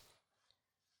Post.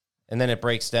 And then it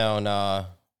breaks down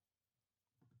all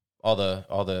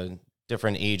the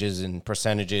different ages and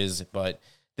percentages, but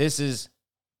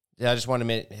I just want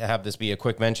to have this be a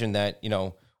quick mention that,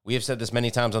 we have said this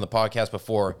many times on the podcast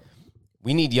before.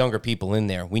 We need younger people in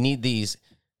there. We need these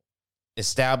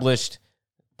established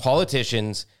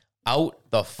politicians out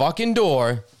the fucking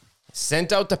door,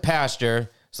 sent out to pasture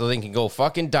so they can go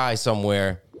fucking die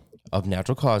somewhere of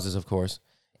natural causes, of course.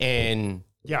 And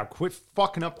yeah, quit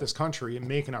fucking up this country and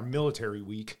making our military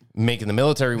weak. Making the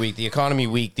military weak, the economy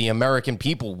weak, the American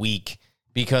people weak,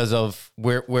 because of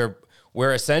we're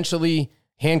essentially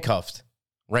handcuffed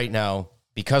right now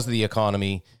because of the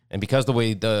economy and because the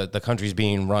way the country's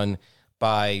being run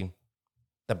by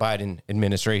the Biden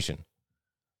administration.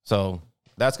 So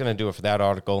that's going to do it for that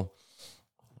article.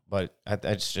 But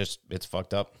it's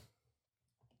fucked up.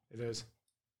 It is.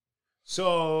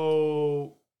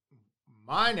 So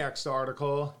my next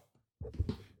article,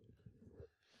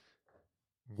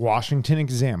 Washington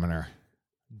Examiner.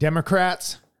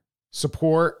 Democrats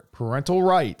support parental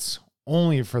rights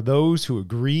only for those who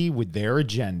agree with their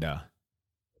agenda.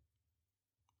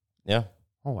 Yeah.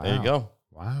 Oh, wow. There you go.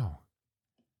 Wow.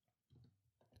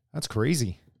 That's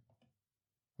crazy.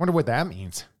 Wonder what that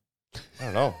means. I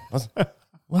don't know.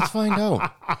 Let's find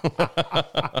out.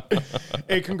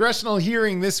 A congressional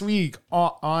hearing this week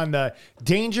on the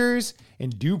dangers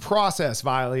and due process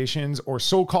violations or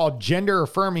so-called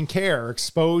gender-affirming care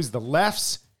exposed the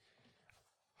left's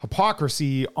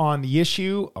hypocrisy on the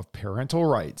issue of parental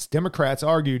rights. Democrats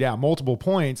argued at multiple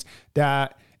points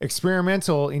that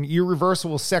experimental and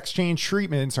irreversible sex change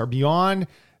treatments are beyond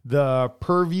the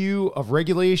purview of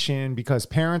regulation because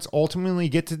parents ultimately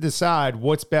get to decide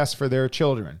what's best for their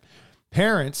children.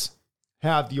 Parents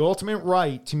have the ultimate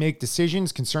right to make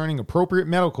decisions concerning appropriate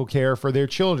medical care for their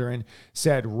children,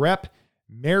 said Rep.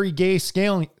 Mary Gay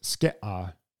Scanlon,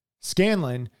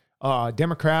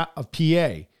 Democrat of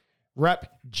PA. Rep.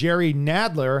 Jerry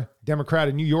Nadler, Democrat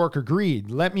of New York, agreed.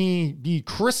 Let me be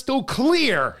crystal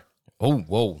clear. Oh,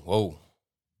 whoa.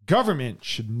 Government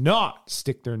should not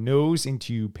stick their nose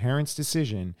into parents'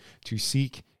 decision to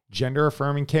seek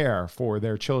gender-affirming care for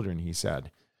their children, he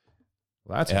said.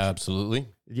 Well, that's absolutely.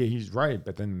 Yeah, he's right.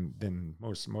 But then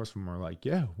most of them are like,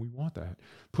 yeah, we want that.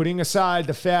 Putting aside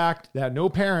the fact that no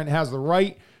parent has the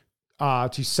right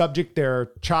to subject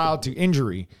their child to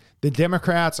injury, the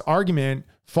Democrats' argument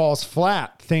falls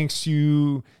flat thanks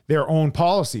to their own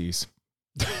policies.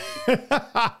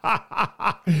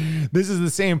 This is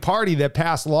the same party that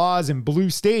passed laws in blue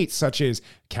states such as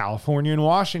California and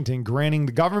Washington, granting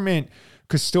the government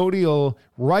custodial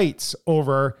rights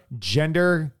over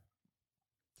gender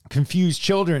confused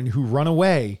children who run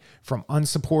away from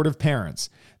unsupportive parents.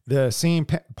 The same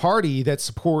party that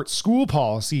supports school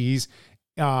policies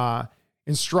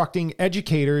instructing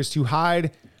educators to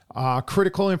hide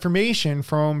critical information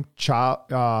from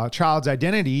child's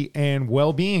identity and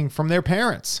well-being from their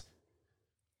parents.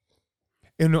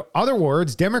 In other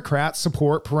words, Democrats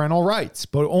support parental rights,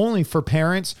 but only for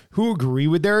parents who agree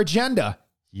with their agenda.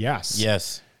 Yes.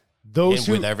 Yes. Those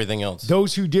And with everything else.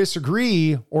 Those who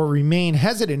disagree or remain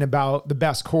hesitant about the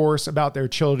best course about their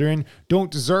children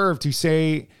don't deserve a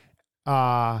say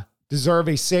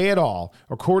at all.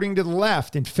 According to the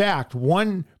left, in fact,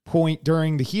 one point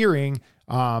during the hearing,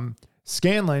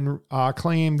 Scanlon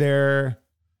claimed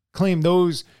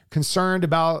those concerned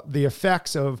about the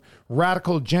effects of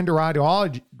radical gender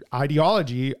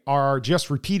ideology are just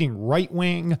repeating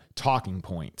right-wing talking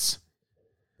points.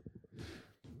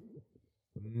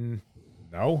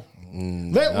 No.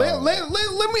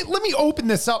 Let me open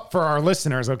this up for our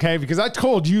listeners, okay? Because I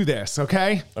told you this,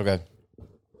 okay? Okay.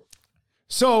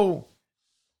 So,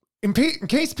 in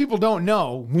case people don't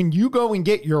know, when you go and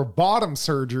get your bottom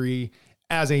surgery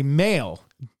as a male,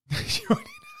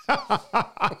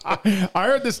 I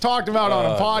heard this talked about on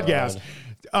a podcast.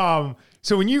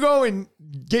 So when you go and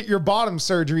get your bottom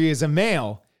surgery as a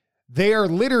male, they are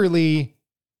literally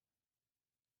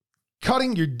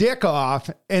cutting your dick off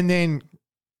and then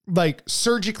like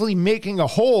surgically making a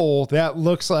hole that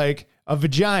looks like a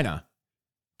vagina.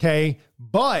 Okay.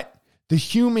 But the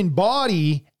human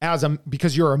body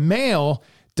because you're a male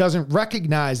doesn't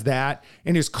recognize that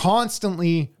and is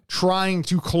constantly trying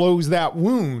to close that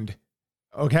wound.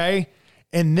 Okay.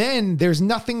 And then there's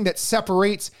nothing that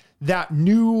separates that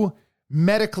new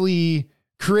medically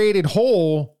created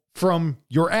hole from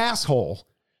your asshole.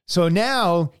 So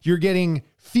now you're getting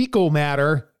fecal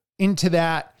matter into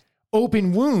that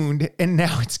open wound and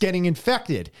now it's getting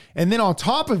infected. And then on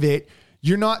top of it,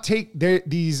 you're not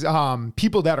these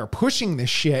people that are pushing this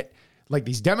shit, like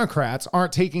these Democrats,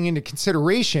 aren't taking into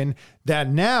consideration that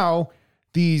now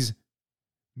these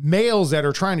males that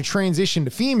are trying to transition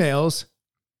to females,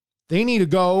 they need to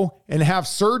go and have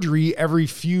surgery every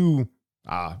few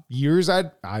years,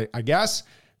 I guess,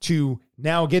 to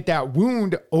now get that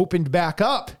wound opened back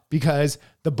up because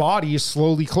the body is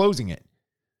slowly closing it.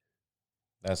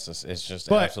 It's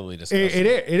just absolutely disgusting.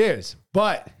 It is.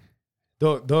 But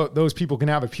those people can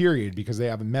have a period because they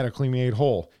have a medically made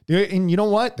hole. And you know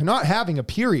what? They're not having a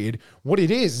period. What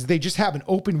it is they just have an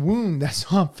open wound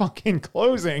that's not fucking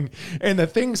closing and the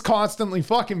thing's constantly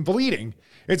fucking bleeding.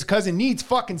 It's because it needs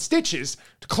fucking stitches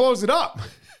to close it up.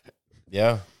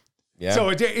 Yeah. Yeah.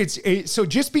 So so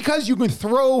just because you can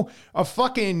throw a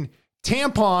fucking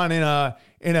tampon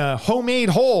in a homemade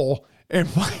hole and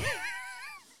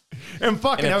it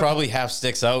probably half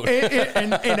sticks out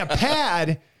and a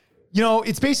pad, you know,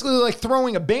 it's basically like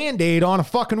throwing a Band-Aid on a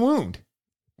fucking wound.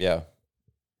 Yeah.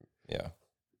 Yeah.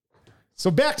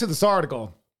 So back to this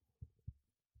article.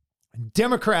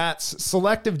 Democrats'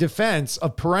 selective defense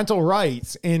of parental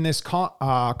rights in this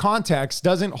context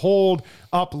doesn't hold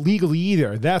up legally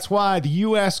either. That's why the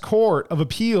U.S. Court of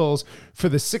Appeals for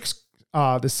the Sixth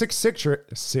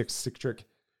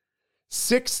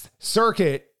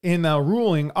Circuit in the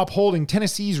ruling upholding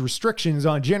Tennessee's restrictions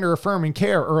on gender-affirming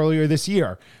care earlier this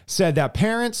year said that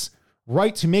parents'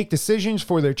 right to make decisions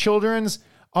for their children's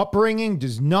upbringing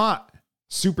does not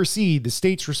supersede the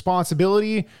state's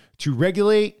responsibility to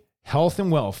regulate health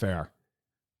and welfare.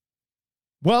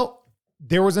 Well,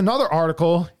 there was another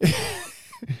article,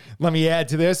 let me add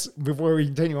to this before we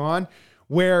continue on,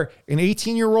 where an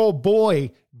 18-year-old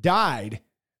boy died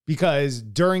because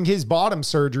during his bottom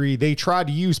surgery, they tried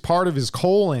to use part of his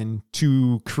colon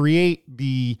to create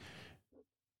the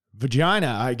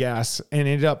vagina, I guess, and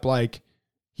he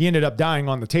ended up dying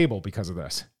on the table because of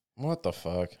this. What the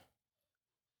fuck?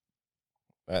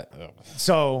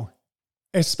 So,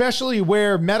 especially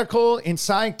where medical and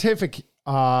scientific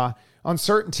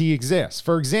uncertainty exists.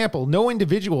 For example, no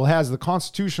individual has the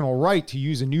constitutional right to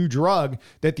use a new drug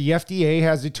that the FDA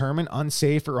has determined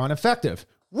unsafe or ineffective.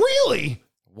 Really?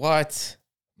 What?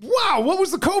 Wow, what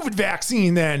was the COVID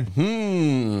vaccine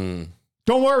then?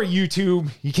 Don't worry, YouTube.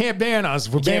 You can't ban us.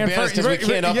 We're banned because we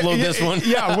can't upload this one.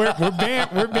 Yeah,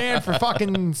 we're banned for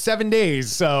fucking 7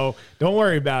 days. So don't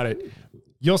worry about it.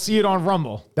 You'll see it on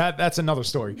Rumble. That's another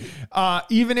story.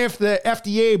 Even if the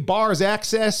FDA bars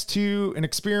access to an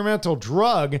experimental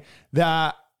drug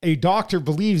that a doctor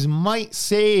believes might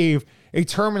save a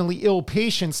terminally ill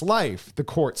patient's life, the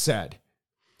court said.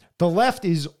 The left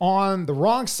is on the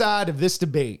wrong side of this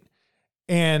debate,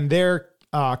 and their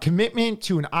commitment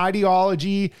to an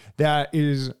ideology that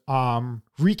is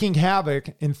wreaking havoc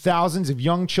in thousands of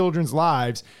young children's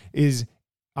lives is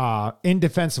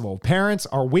indefensible. Parents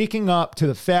are waking up to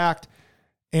the fact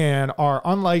and are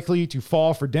unlikely to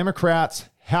fall for Democrats'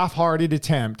 half-hearted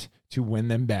attempt to win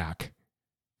them back.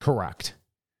 Correct.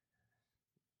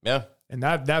 Yeah. And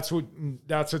that's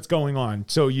what's going on.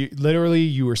 So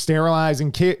you were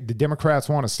sterilizing kids. The Democrats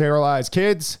want to sterilize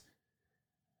kids.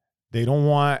 They don't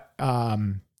want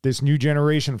this new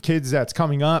generation of kids that's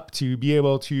coming up to be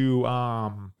able to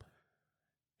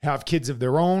have kids of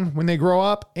their own when they grow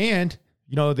up. And,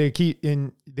 you know, they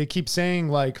keep saying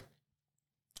like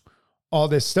all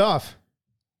this stuff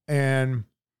and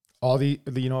all the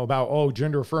you know, about, oh,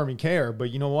 gender affirming care. But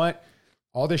you know what?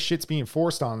 All this shit's being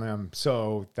forced on them.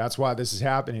 So that's why this is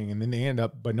happening. And then they end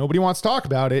up, but nobody wants to talk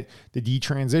about it, the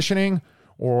detransitioning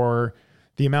or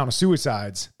the amount of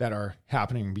suicides that are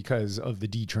happening because of the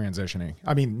detransitioning.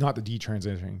 I mean, not the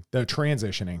detransitioning, the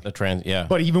transitioning. Yeah.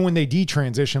 But even when they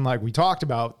detransition, like we talked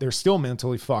about, they're still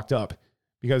mentally fucked up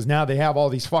because now they have all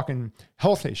these fucking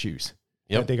health issues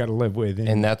that they got to live with.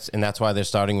 And that's why they're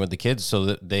starting with the kids, so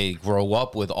that they grow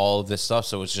up with all of this stuff.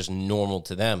 So it's just normal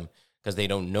to them because they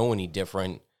don't know any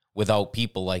different without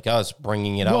people like us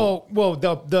bringing it out. Well,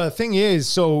 the thing is,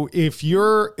 so if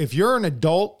you're an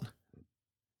adult,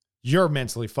 you're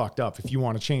mentally fucked up if you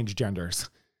want to change genders.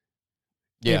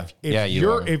 Yeah.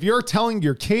 If you're telling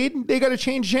your kid they got to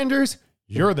change genders,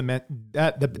 you're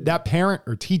that parent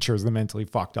or teacher is the mentally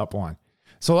fucked up one.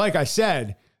 So like I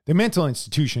said, the mental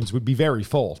institutions would be very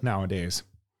full nowadays.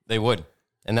 They would.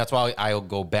 And that's why I'll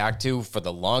go back to, for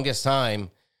the longest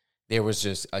time, there was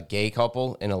just a gay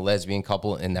couple and a lesbian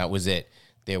couple, and that was it.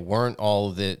 There weren't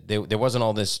there wasn't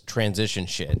all this transition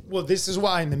shit. Well, this is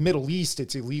why in the Middle East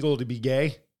it's illegal to be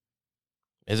gay.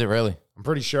 Is it really? I'm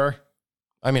pretty sure.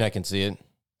 I mean, I can see it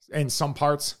in some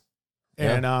parts.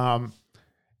 Yeah.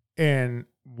 And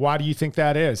why do you think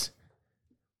that is?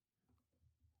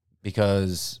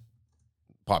 Because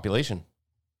population.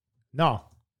 No.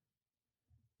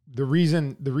 The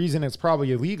reason it's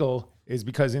probably illegal is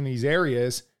because in these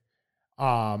areas,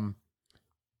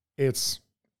 it's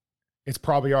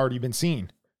probably already been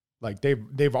seen. Like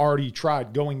they've already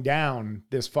tried going down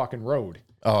this fucking road.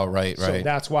 Oh, right. So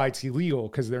that's why it's illegal,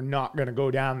 because they're not going to go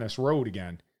down this road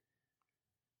again.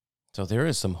 So there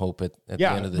is some hope at the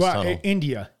end of this tunnel.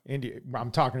 India. I'm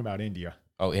talking about India.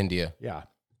 Oh, India. Yeah.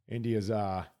 India's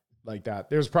like that.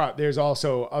 There's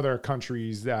also other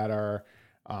countries that are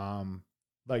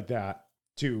like that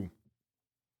too.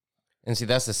 And see,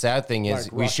 that's the sad thing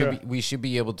is like we should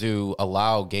be able to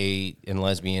allow gay and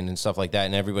lesbian and stuff like that,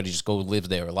 and everybody just go live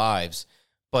their lives.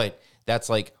 But that's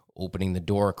like opening the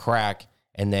door a crack,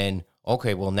 and then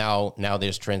okay, well now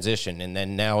there's transition, and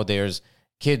then now there's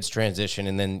kids transition,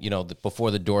 and then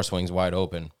before the door swings wide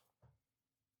open.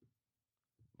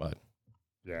 But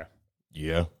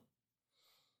yeah.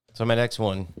 So my next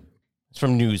one is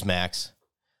from Newsmax.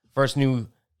 First new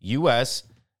U.S.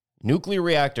 nuclear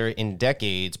reactor in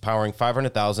decades, powering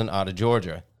 500,000 out of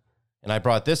Georgia. And I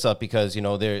brought this up because, you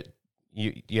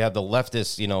have the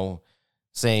leftists,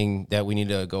 saying that we need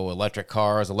to go electric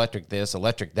cars, electric this,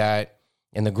 electric that,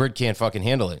 and the grid can't fucking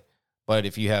handle it. But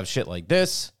if you have shit like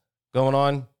this going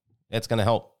on, it's going to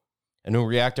help. A new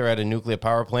reactor at a nuclear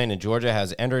power plant in Georgia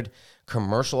has entered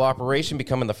commercial operation,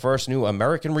 becoming the first new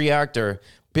American reactor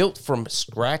built from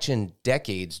scratch in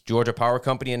decades. Georgia Power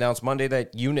Company announced Monday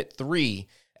that Unit 3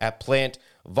 at Plant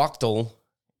Vogtle,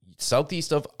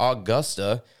 southeast of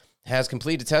Augusta, has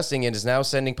completed testing and is now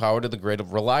sending power to the grid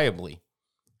reliably.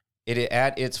 It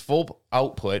at its full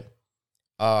output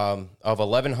of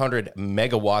 1,100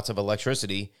 megawatts of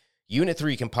electricity, Unit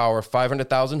 3 can power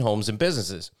 500,000 homes and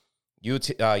businesses.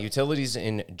 Utilities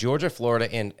in Georgia,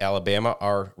 Florida, and Alabama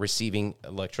are receiving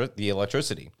the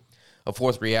electricity. A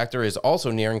fourth reactor is also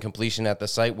nearing completion at the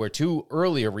site where two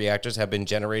earlier reactors have been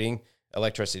generating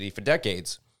electricity for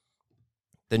decades.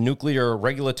 The Nuclear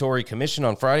Regulatory Commission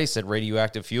on Friday said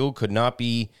radioactive fuel could not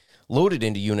be loaded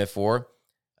into Unit 4,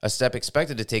 a step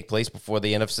expected to take place before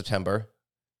the end of September.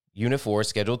 Unit 4 is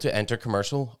scheduled to enter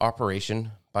commercial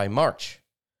operation by March.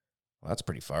 Well, that's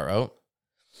pretty far out.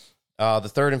 The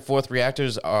third and fourth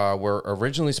reactors were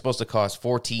originally supposed to cost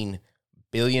 $14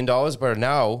 billion, but are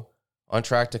now on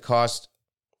track to cost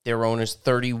their owners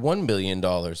 $31 billion.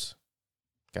 God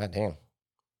damn.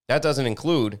 That doesn't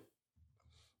include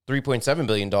 $3.7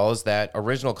 billion that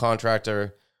original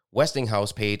contractor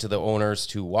Westinghouse paid to the owners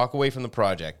to walk away from the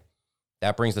project.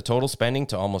 That brings the total spending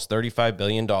to almost $35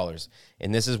 billion.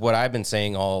 And this is what I've been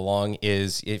saying all along,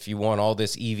 is if you want all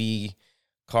this EV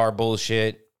car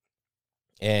bullshit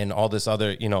and all this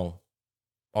other,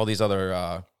 all these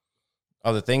other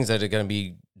things that are going to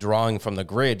be drawing from the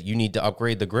grid, you need to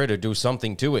upgrade the grid or do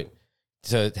something to it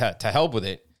to help with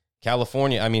it.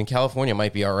 California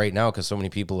might be all right now because so many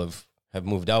people have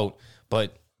moved out,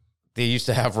 but they used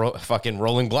to have fucking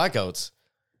rolling blackouts.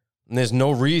 And there's no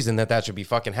reason that should be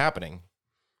fucking happening.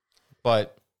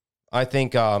 But I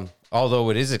think,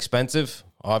 although it is expensive,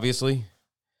 obviously,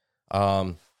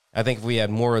 I think if we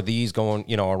had more of these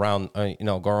going, around,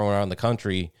 going around the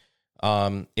country,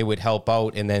 it would help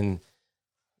out, and then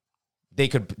they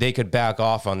could back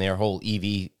off on their whole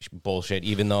EV bullshit.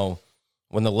 Even though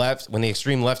when the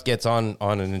extreme left gets on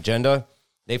an agenda,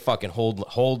 they fucking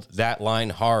hold that line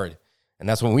hard, and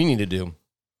that's what we need to do.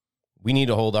 We need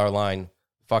to hold our line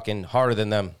fucking harder than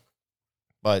them.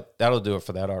 But that'll do it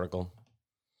for that article.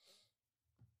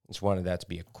 Just wanted that to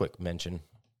be a quick mention.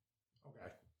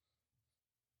 Okay.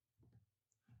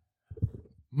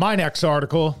 My next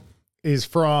article is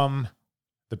from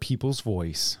The People's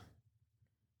Voice.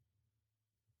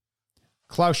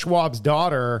 Klaus Schwab's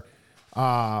daughter,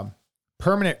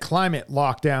 permanent climate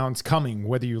lockdowns coming,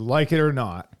 whether you like it or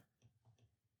not.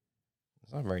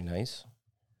 It's not very nice.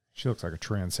 She looks like a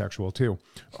transsexual, too.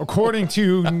 According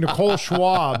to Nicole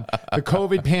Schwab, the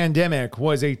COVID pandemic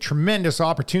was a tremendous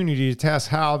opportunity to test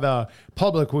how the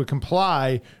public would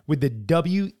comply with the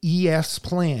WEF's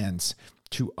plans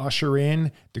to usher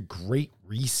in the Great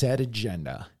Reset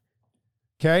agenda.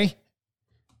 Okay?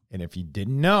 And if you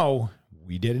didn't know,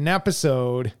 we did an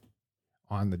episode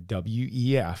on the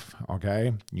WEF.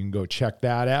 Okay? You can go check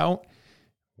that out.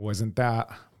 Wasn't that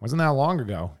long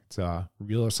ago. It's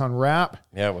Realists on Rap.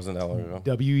 Yeah, it wasn't that long ago.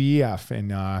 WEF.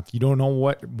 And if you don't know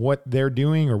what they're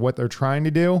doing or what they're trying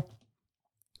to do,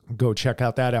 go check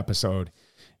out that episode.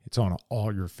 It's on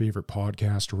all your favorite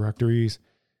podcast directories.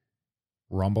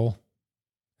 Rumble.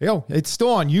 Yo, it's still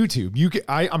on YouTube.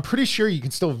 I'm pretty sure you can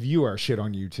still view our shit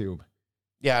on YouTube.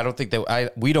 Yeah, I don't think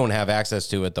that we don't have access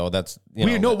to it though. That's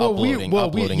uploading.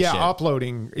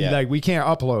 Uploading. Yeah. Like we can't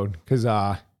upload because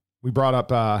we brought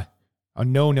up a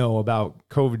no about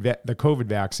the COVID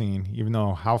vaccine, even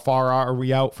though how far are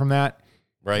we out from that?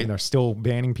 Right. And they're still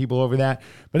banning people over that.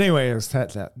 But anyway,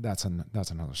 that's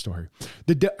another story.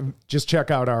 Just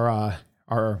check out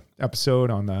our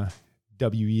episode on the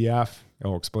WEF.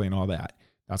 It'll explain all that.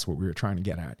 That's what we were trying to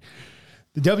get at.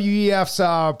 The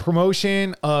WEF's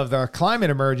promotion of the climate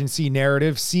emergency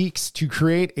narrative seeks to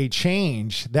create a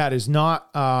change that is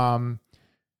not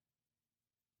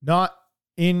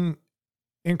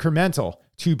incremental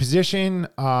to position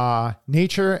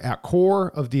nature at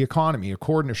core of the economy,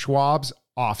 according to Schwab's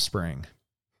offspring.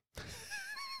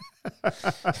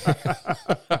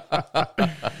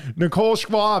 Nicole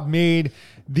Schwab made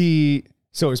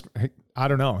I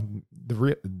don't know,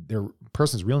 their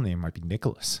person's real name might be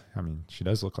Nicholas. I mean, she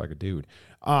does look like a dude.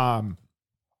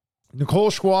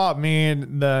 Nicole Schwab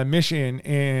made the mission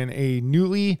in a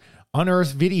newly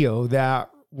unearthed video that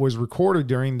was recorded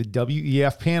during the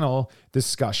WEF panel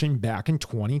discussion back in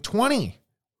 2020.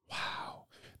 Wow.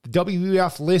 The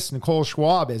WEF lists Nicole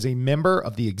Schwab as a member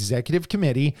of the executive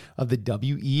committee of the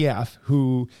WEF,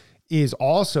 who is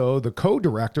also the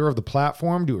co-director of the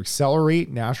platform to accelerate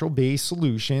natural-based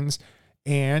solutions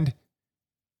and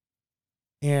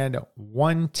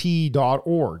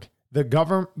 1T.org.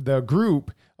 The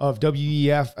group of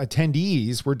WEF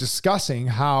attendees were discussing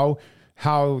how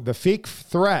the fake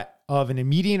threat of an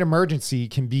immediate emergency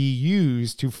can be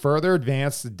used to further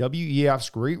advance the WEF's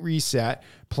Great Reset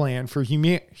plan for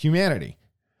humanity.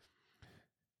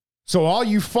 So all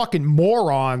you fucking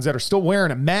morons that are still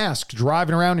wearing a mask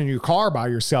driving around in your car by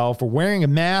yourself, or wearing a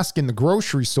mask in the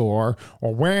grocery store,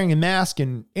 or wearing a mask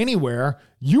in anywhere,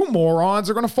 you morons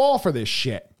are going to fall for this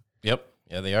shit. Yep.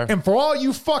 Yeah, they are. And for all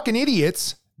you fucking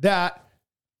idiots that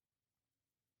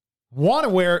want to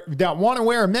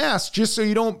wear a mask just so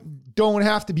you don't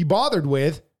have to be bothered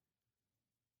with,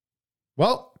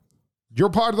 well, you're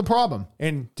part of the problem.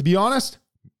 And to be honest,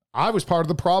 I was part of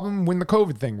the problem when the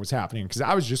COVID thing was happening, because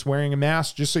I was just wearing a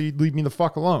mask just so you'd leave me the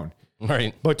fuck alone.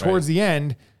 Right. But towards the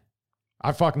end,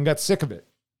 I fucking got sick of it.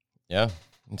 Yeah.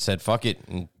 And said, fuck it.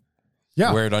 And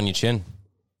wear it on your chin.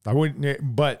 I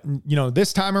wouldn't, but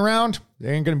this time around,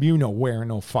 there ain't going to be wearing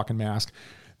no fucking mask.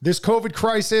 This COVID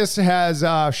crisis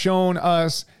has shown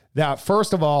us that,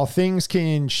 first of all, things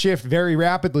can shift very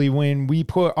rapidly when we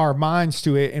put our minds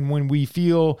to it and when we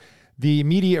feel the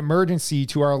immediate emergency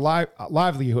to our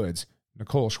livelihoods,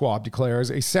 Nicole Schwab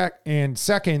declares.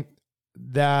 Second,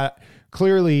 that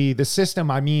clearly the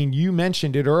system, you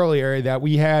mentioned it earlier, that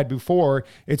we had before,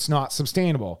 it's not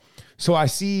sustainable. So I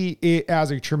see it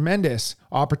as a tremendous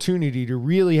opportunity to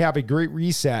really have a great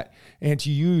reset and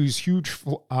to use huge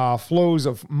flows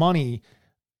of money,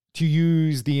 to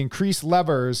use the increased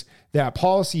levers that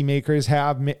policymakers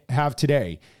have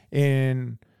today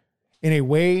in a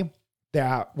way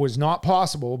that was not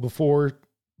possible before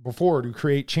to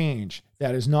create change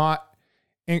that is not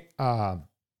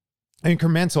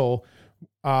incremental,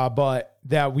 but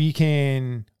that we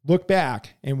can look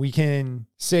back and we can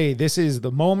say this is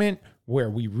the moment where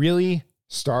we really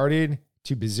started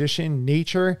to position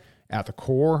nature at the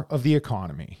core of the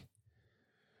economy.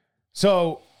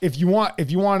 So if you want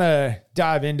to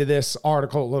dive into this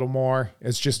article a little more,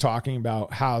 it's just talking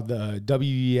about how the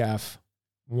WEF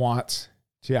wants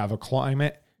to have a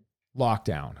climate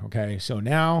lockdown. Okay. So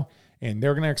now, and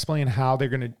they're going to explain how they're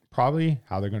going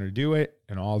to do it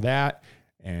and all that.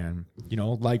 And, you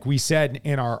know, like we said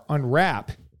in our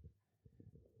Unwrap,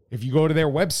 if you go to their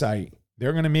website,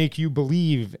 they're going to make you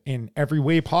believe in every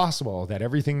way possible that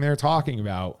everything they're talking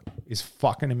about is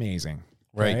fucking amazing.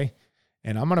 Okay? Right.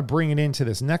 And I'm going to bring it into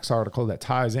this next article that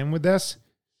ties in with this.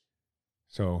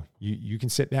 So you can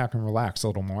sit back and relax a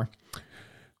little more.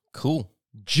 Cool.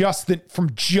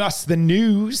 From Just the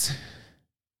News.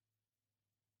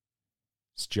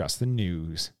 It's Just the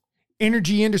News.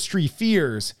 Energy industry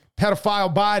fears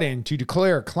pedophile Biden to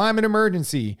declare climate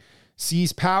emergency,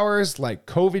 seize powers like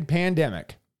COVID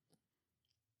pandemic.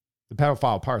 The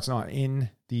pedophile part's not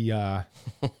in the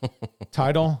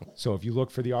title. So if you look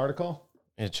for the article.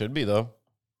 It should be, though.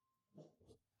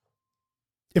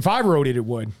 If I wrote it, it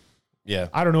would. Yeah.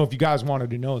 I don't know if you guys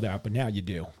wanted to know that, but now you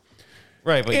do.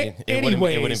 Right, but it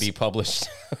wouldn't be published.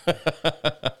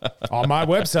 On my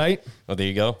website. Oh, there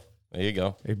you go. There you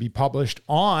go. It'd be published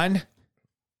on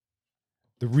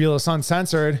the Realists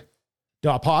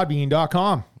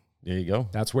Uncensored.podbean.com. There you go.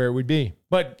 That's where it would be.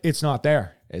 But it's not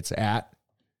there. It's at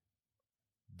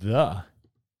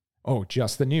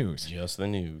Just the News. Just the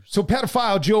News. So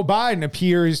pedophile Joe Biden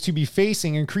appears to be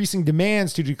facing increasing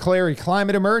demands to declare a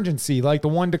climate emergency like the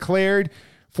one declared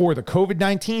for the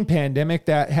COVID-19 pandemic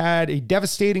that had a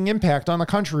devastating impact on the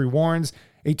country, warns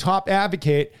a top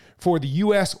advocate for the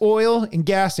U.S. oil and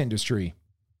gas industry.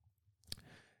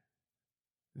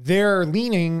 They're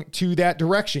leaning to that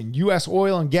direction. U.S.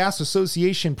 Oil and Gas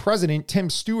Association President Tim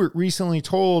Stewart recently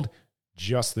told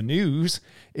Just the News,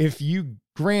 if you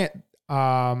grant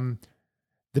the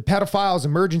pedophiles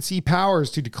emergency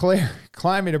powers to declare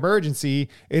climate emergency,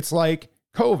 it's like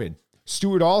COVID.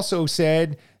 Stewart also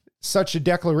said such a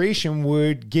declaration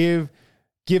would give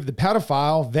the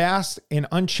pedophile vast and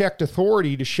unchecked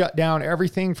authority to shut down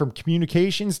everything from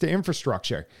communications to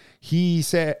infrastructure. He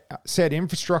said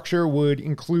infrastructure would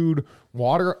include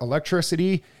water,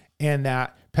 electricity, and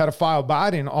that pedophile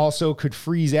Biden also could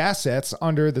freeze assets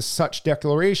under the such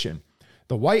declaration.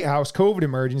 The White House COVID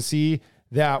emergency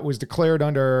that was declared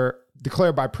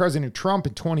by President Trump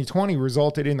in 2020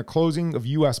 resulted in the closing of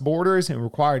U.S. borders and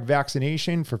required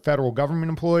vaccination for federal government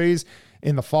employees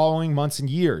in the following months and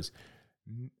years.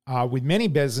 With many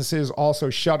businesses also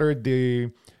shuttered,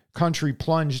 the country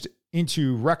plunged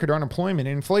into record unemployment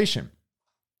and inflation.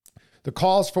 The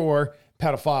calls for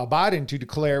pedophile Biden to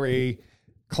declare a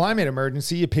climate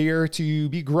emergency appear to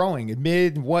be growing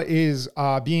amid what is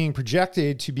being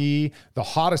projected to be the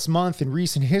hottest month in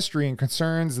recent history, and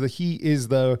concerns the heat is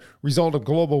the result of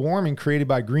global warming created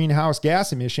by greenhouse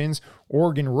gas emissions.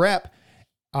 Oregon Rep.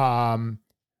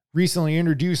 Recently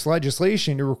introduced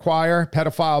legislation to require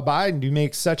pedophile Biden to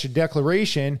make such a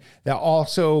declaration, that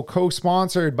also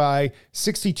co-sponsored by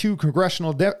 62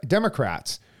 congressional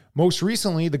Democrats. Most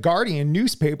recently, the Guardian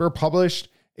newspaper published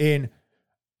an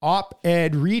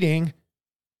op-ed reading,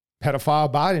 pedophile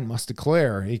Biden must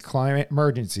declare a climate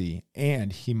emergency,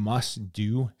 and he must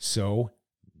do so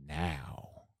now.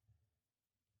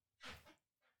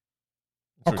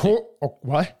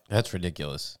 What? That's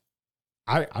ridiculous.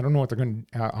 I don't know what they're going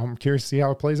to, I'm curious to see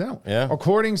how it plays out. Yeah.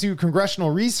 According to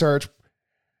congressional research,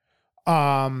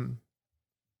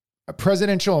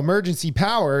 presidential emergency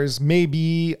powers may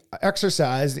be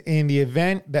exercised in the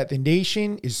event that the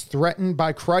nation is threatened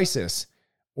by crisis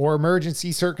or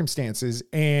emergency circumstances,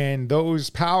 and those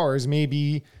powers may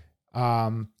be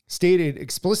stated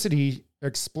explicitly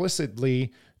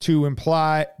to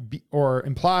imply or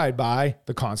implied by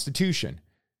the Constitution.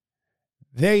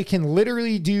 They can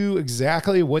literally do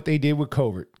exactly what they did with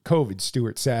COVID,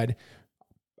 Stewart said.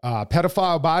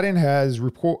 Pedophile Biden has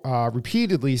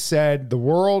repeatedly said the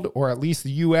world, or at least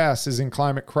the U.S., is in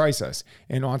climate crisis,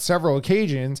 and on several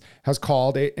occasions has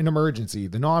called it an emergency.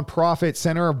 The nonprofit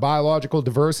Center of Biological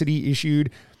Diversity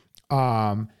issued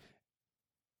a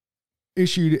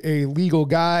legal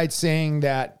guide saying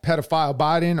that pedophile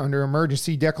Biden, under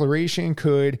emergency declaration,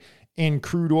 could end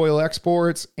crude oil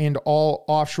exports and all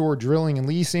offshore drilling and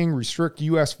leasing, restrict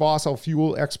U.S. fossil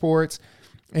fuel exports,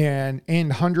 and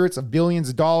end hundreds of billions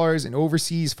of dollars in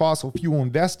overseas fossil fuel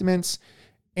investments,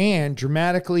 and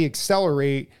dramatically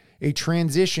accelerate a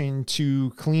transition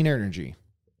to clean energy.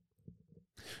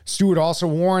 Stewart also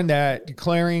warned that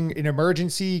declaring an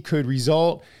emergency could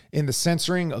result in the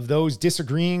censoring of those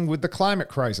disagreeing with the climate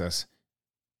crisis.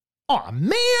 Aw,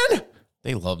 man!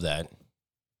 They love that.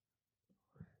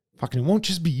 Fucking, it won't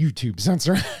just be YouTube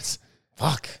censoring us.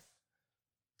 Fuck.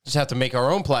 Just have to make our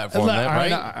own platform,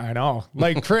 right? I know.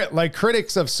 Like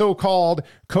critics of so-called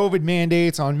COVID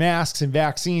mandates on masks and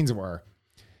vaccines were.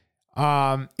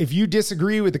 If you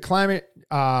disagree with the climate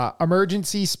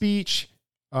emergency speech,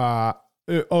 disagree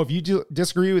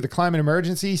with the climate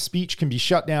emergency, speech can be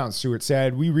shut down, Stewart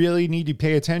said. We really need to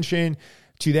pay attention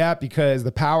to that because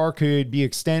the power could be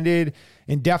extended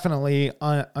indefinitely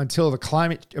until the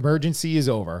climate emergency is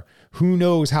over. Who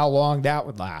knows how long that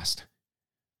would last?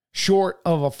 Short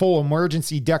of a full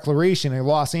emergency declaration, a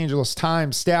Los Angeles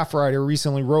Times staff writer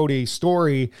recently wrote a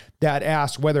story that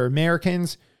asked whether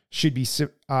Americans should be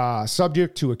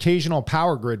subject to occasional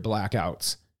power grid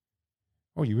blackouts.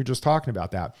 Oh, you were just talking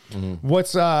about that.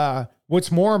 Mm-hmm.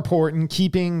 What's more important,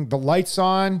 keeping the lights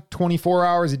on 24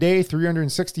 hours a day,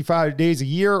 365 days a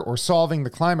year, or solving the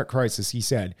climate crisis, he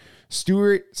said.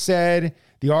 Stewart said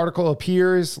the article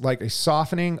appears like a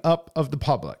softening up of the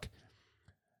public.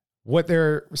 What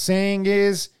they're saying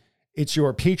is it's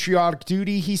your patriotic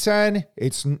duty, he said.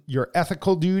 It's your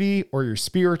ethical duty or your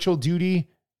spiritual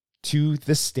duty to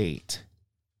the state.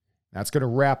 That's going to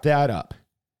wrap that up.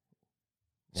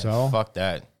 Yeah, so fuck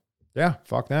that. Yeah,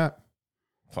 fuck that.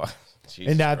 Fuck.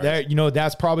 And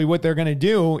that's probably what they're going to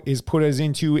do is put us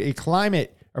into a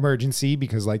climate emergency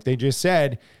because like they just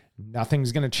said,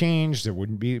 nothing's going to change.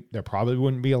 There probably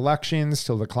wouldn't be elections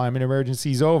till the climate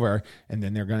emergency is over. And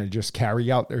then they're going to just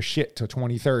carry out their shit to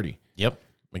 2030. Yep,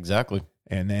 exactly.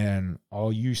 And then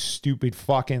all you stupid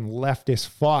fucking leftist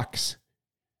fucks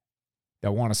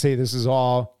that want to say this is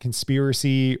all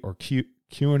conspiracy or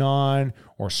QAnon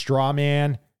or straw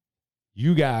man,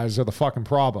 you guys are the fucking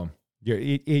problem.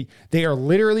 They are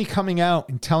literally coming out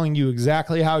and telling you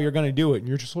exactly how you're going to do it. And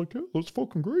you're just like, yeah, that's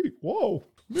fucking great. Whoa.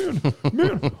 Man,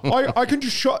 I can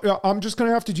just I'm just going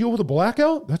to have to deal with a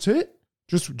blackout. That's it.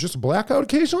 Just a blackout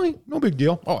occasionally. No big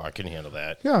deal. Oh, I can handle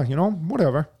that. Yeah.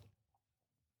 Whatever.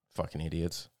 Fucking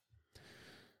idiots.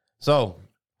 So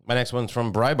my next one's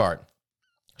from Breitbart.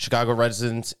 Chicago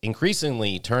residents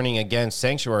increasingly turning against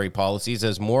sanctuary policies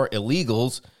as more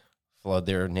illegals flood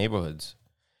their neighborhoods.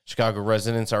 Chicago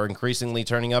residents are increasingly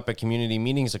turning up at community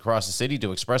meetings across the city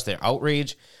to express their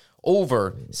outrage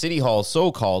over City Hall's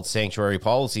so-called sanctuary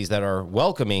policies that are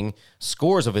welcoming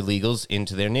scores of illegals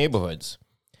into their neighborhoods.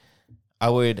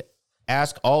 I would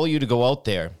ask all of you to go out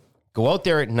there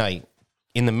at night,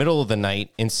 in the middle of the night,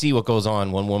 and see what goes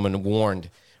on, one woman warned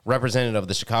representative of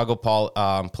the Chicago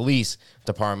Police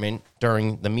Department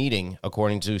during the meeting,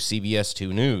 according to CBS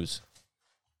 2 News.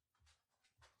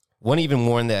 One even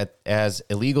warned that as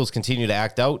illegals continue to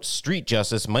act out, street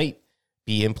justice might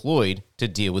be employed to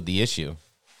deal with the issue.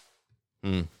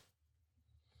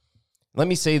 Let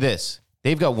me say this.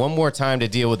 They've got one more time to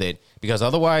deal with it, because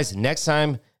otherwise, next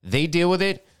time they deal with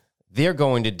it, they're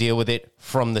going to deal with it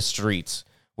from the streets.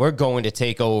 We're going to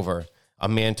take over, a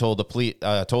man told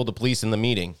the police in the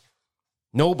meeting.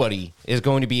 Nobody is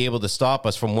going to be able to stop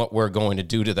us from what we're going to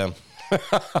do to them.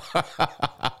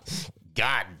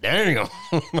 God damn.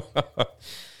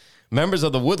 Members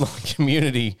of the Woodlawn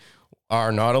community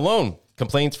are not alone.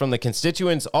 Complaints from the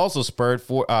constituents also spurred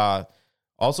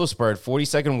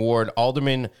 42nd Ward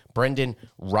Alderman Brendan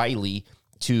Riley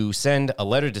to send a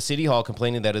letter to City Hall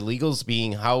complaining that illegals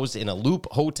being housed in a Loop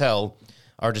Hotel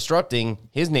are disrupting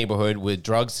his neighborhood with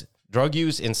drug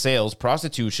use and sales,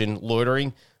 prostitution,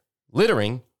 littering,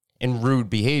 and rude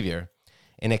behavior.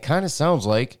 And it kind of sounds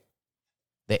like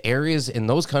the areas in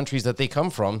those countries that they come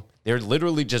from, they're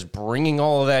literally just bringing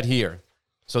all of that here.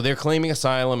 So they're claiming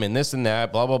asylum and this and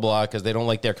that, blah, blah, blah, because they don't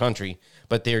like their country.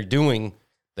 But they're doing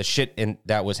the shit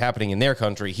that was happening in their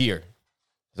country here.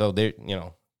 So they're,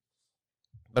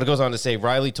 But it goes on to say,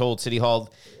 Riley told City Hall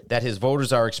that his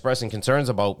voters are expressing concerns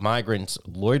about migrants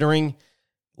littering,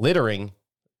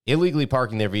 illegally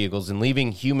parking their vehicles, and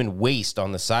leaving human waste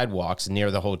on the sidewalks near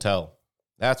the hotel.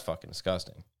 That's fucking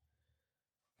disgusting.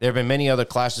 There have been many other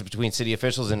clashes between city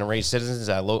officials and enraged citizens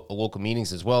at local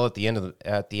meetings as well. At the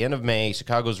end of May,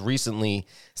 Chicago's recently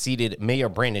seated Mayor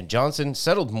Brandon Johnson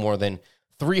settled more than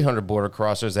 300 border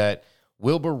crossers at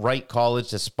Wilbur Wright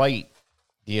College despite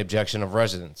the objection of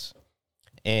residents.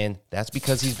 And that's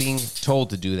because he's being told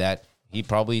to do that.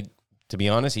 To be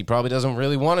honest, he probably doesn't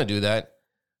really want to do that,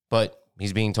 but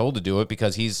he's being told to do it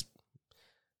because he's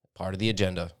part of the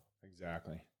agenda.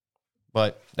 Exactly.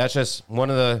 But that's just one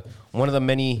of the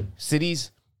many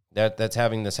cities that's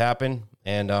having this happen.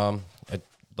 And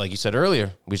like you said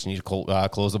earlier, we just need to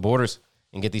close the borders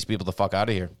and get these people the fuck out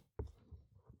of here.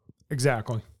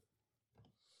 Exactly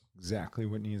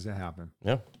what needs to happen.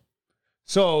 Yeah.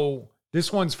 So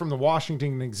this one's from the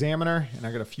Washington Examiner, and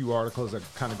I got a few articles that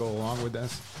kind of go along with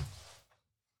this.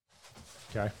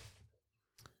 Okay.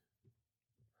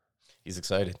 He's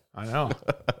excited. I know.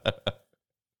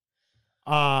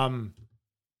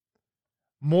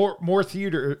 More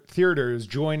theaters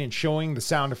join in showing The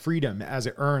Sound of Freedom as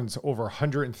it earns over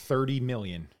 130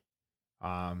 million.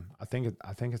 I think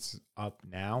it's up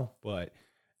now, but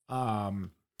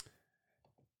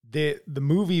the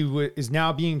movie is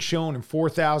now being shown in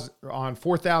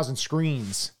 4,000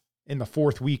 screens in the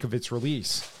fourth week of its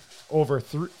release. Over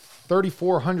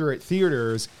 3,400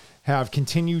 theaters have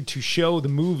continued to show the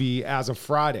movie as of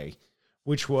Friday,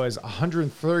 which was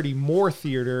 130 more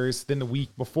theaters than the week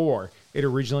before. It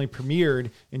originally premiered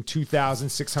in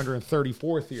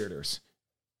 2,634 theaters.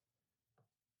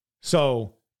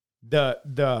 So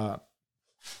the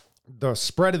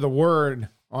spread of the word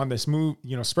on this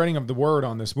movie, spreading of the word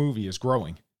on this movie is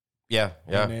growing. Yeah.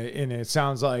 And it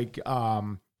sounds like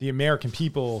the American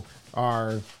people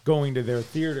are going to their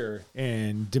theater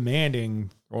and demanding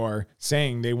or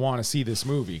saying they want to see this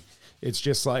movie. It's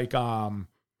just like the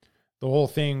whole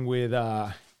thing with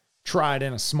Tried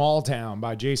in a Small Town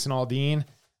by Jason Aldean.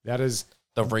 That is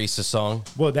the racist song.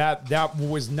 Well, that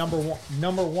was number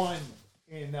one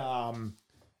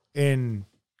in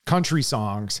country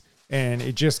songs, and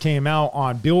it just came out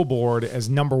on Billboard as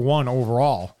number one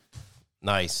overall.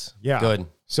 Nice. Yeah. Good.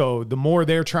 So the more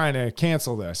they're trying to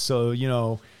cancel this. So,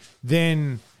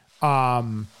 then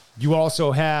you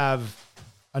also have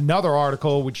another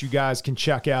article which you guys can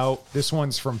check out. This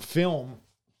one's from Film.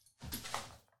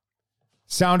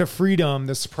 Sound of Freedom,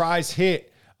 the surprise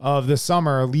hit of the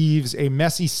summer, leaves a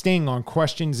messy sting on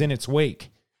questions in its wake.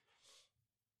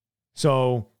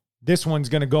 So this one's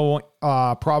going to go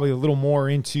probably a little more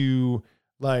into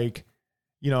the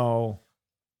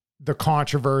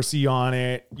controversy on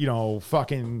it,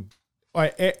 fucking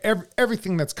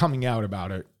everything that's coming out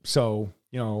about it. So,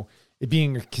 it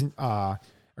being a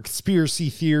conspiracy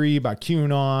theory by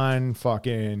QAnon,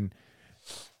 fucking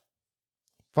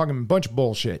bunch of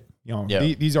bullshit.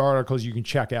 These are articles you can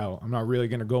check out. I'm not really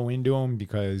going to go into them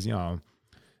because,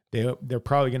 they're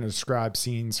probably going to describe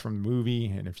scenes from the movie.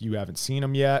 And if you haven't seen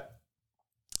them yet,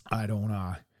 I don't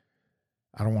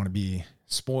want to be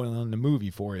spoiling the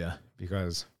movie for you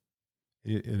because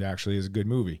it actually is a good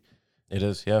movie. It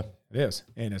is. Yeah, it is.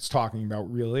 And it's talking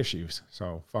about real issues.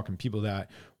 So fucking people that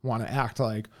want to act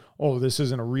like, oh, this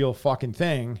isn't a real fucking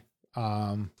thing.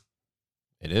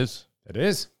 It is. It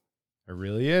is. It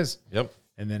really is. Yep.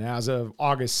 And then as of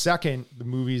August 2nd, the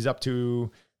movie's up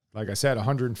to, like I said,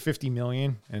 150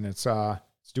 million, and it's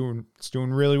doing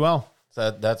really well.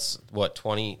 So that's what,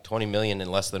 20 million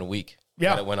in less than a week.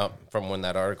 Yeah. It went up from when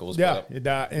that article was put up.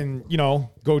 And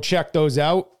go check those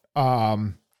out.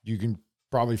 You can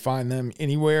probably find them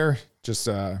anywhere. Just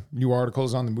new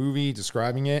articles on the movie,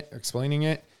 describing it, explaining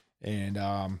it.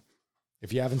 And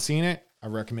if you haven't seen it, I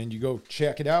recommend you go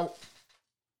check it out.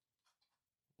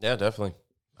 Yeah, definitely.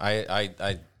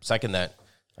 I second that.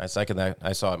 I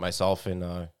saw it myself,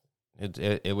 and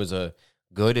it was a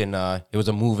good and it was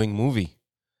a moving movie.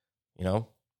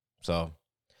 So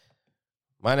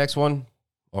my next one,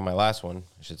 or my last one,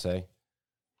 I should say,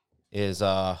 is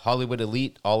Hollywood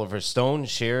elite Oliver Stone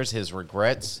shares his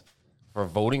regrets for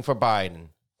voting for Biden.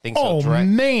 Thinks he'll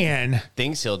drag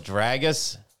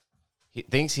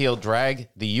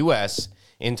the U.S.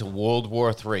 into World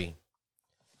War III.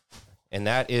 And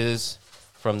that is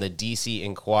from the DC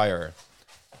Inquirer.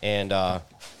 And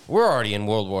we're already in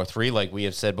World War III, like we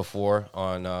have said before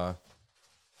on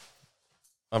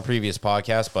previous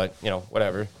podcasts, but,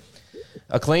 whatever.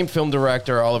 Acclaimed film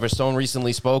director Oliver Stone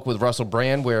recently spoke with Russell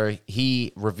Brand, where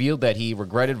he revealed that he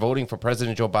regretted voting for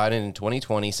President Joe Biden in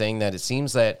 2020, saying that it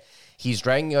seems that he's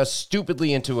dragging us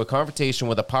stupidly into a confrontation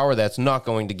with a power that's not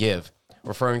going to give,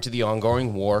 referring to the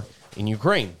ongoing war in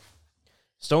Ukraine.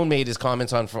 Stone made his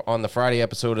comments on the Friday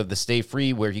episode of the Stay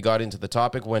Free, where he got into the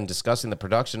topic when discussing the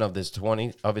production of his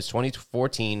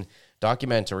 2014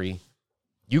 documentary,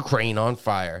 Ukraine on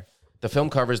Fire. The film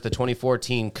covers the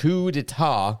 2014 coup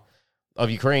d'etat of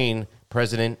the Ukrainian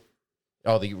president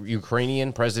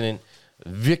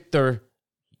Viktor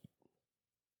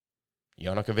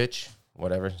Yanukovych,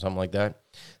 whatever, something like that.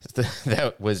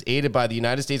 That was aided by the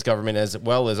United States government as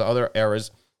well as other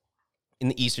eras in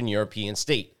the Eastern European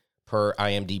state, per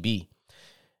IMDb.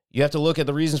 You have to look at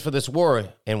the reasons for this war,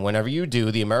 and whenever you do,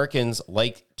 the Americans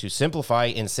like to simplify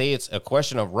and say it's a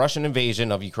question of Russian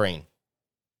invasion of Ukraine.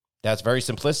 That's very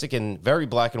simplistic and very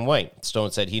black and white,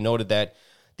 Stone said. He noted that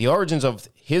the origins of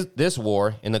this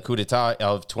war in the coup d'etat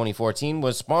of 2014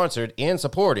 was sponsored and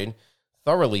supported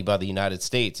thoroughly by the United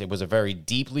States. It was a very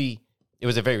deep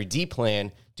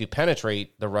plan to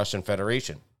penetrate the Russian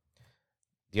Federation.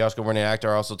 The Oscar-winning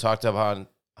actor also talked about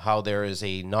how there is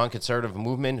a non-conservative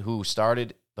movement who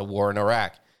started the war in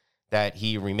Iraq. that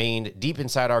he remained deep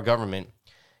inside our government.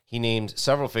 He named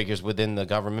several figures within the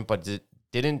government, but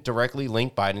didn't directly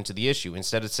link Biden to the issue.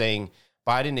 Instead of saying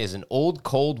Biden is an old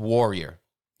Cold Warrior,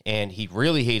 and he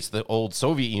really hates the old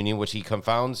Soviet Union, which he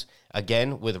confounds,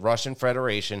 again, with Russian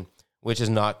Federation, which is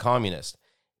not communist.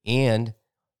 And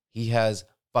he has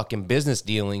fucking business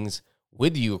dealings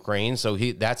with Ukraine, so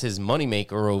that's his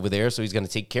moneymaker over there, so he's going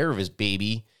to take care of his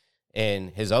baby and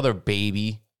his other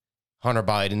baby, Hunter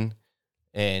Biden,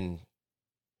 and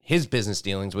his business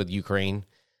dealings with Ukraine.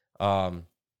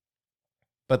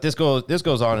 But this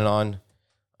goes on and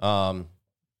on.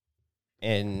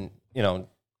 And, you know,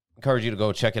 encourage you to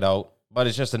go check it out. But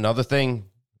it's just another thing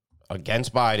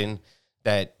against Biden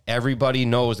that everybody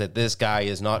knows that this guy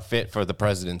is not fit for the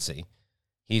presidency.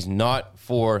 He's not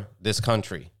for this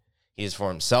country. He is for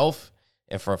himself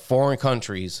and for foreign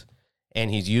countries, and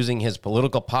he's using his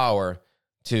political power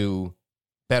to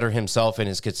better himself and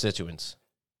his constituents.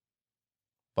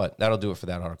 But that'll do it for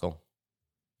that article.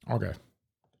 Okay.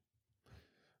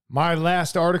 My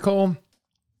last article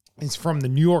is from the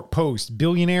New York Post.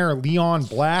 Billionaire Leon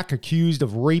Black accused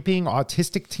of raping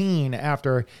autistic teen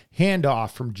after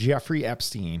handoff from Jeffrey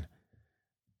Epstein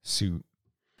suit.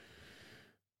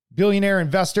 Billionaire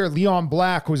investor Leon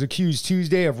Black was accused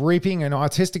Tuesday of raping an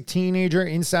autistic teenager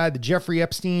inside the Jeffrey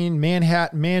Epstein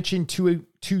Manhattan mansion two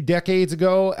decades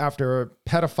ago after a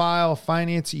pedophile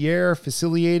financier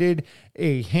facilitated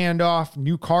a handoff,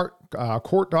 new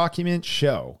court documents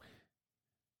show.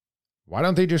 Why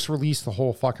don't they just release the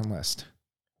whole fucking list?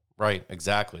 Right,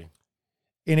 exactly.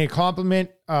 In a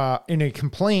complaint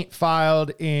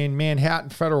filed in Manhattan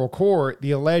federal court,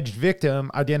 the alleged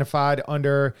victim, identified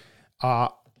under a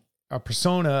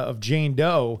persona of Jane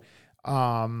Doe,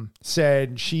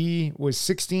 said she was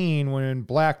 16 when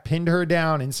Black pinned her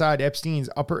down inside Epstein's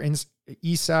Upper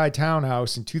East Side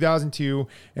townhouse in 2002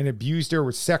 and abused her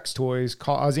with sex toys,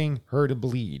 causing her to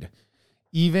bleed.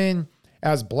 Even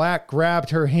as Black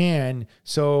grabbed her hand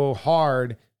so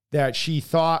hard that she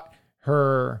thought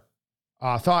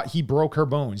he broke her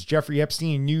bones. Jeffrey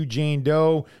Epstein knew Jane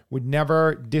Doe would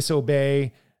never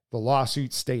disobey, the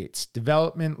lawsuit states.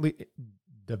 Developmentally,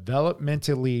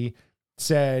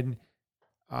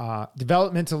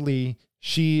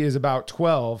 she is about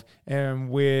 12,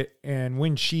 and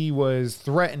when she was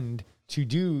threatened to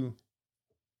do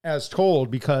as told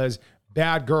because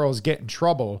bad girls get in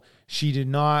trouble, she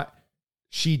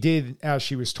did as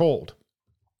she was told.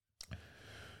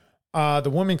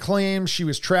 The woman claims she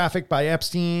was trafficked by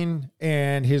Epstein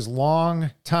and his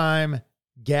longtime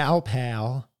gal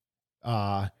pal,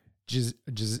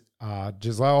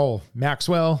 Giselle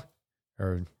Maxwell,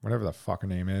 or whatever the fuck her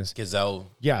name is. Giselle.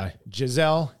 Yeah,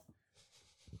 Giselle.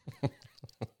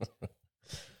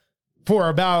 For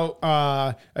about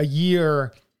a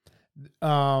year,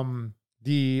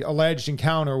 the alleged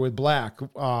encounter with Black,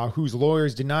 whose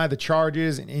lawyers deny the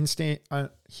charges,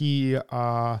 he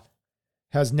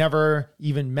has never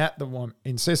even met the woman,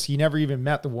 insists he never even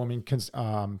met the woman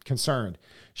concerned.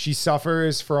 She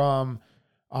suffers from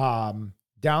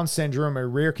Down syndrome, a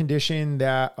rare condition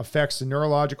that affects the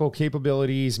neurological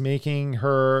capabilities, making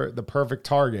her the perfect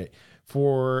target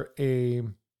for a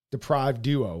deprived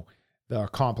duo. The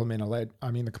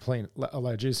complaint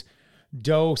alleges.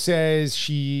 Doe says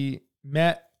she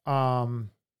met the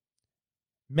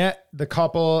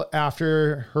couple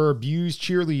after her abusive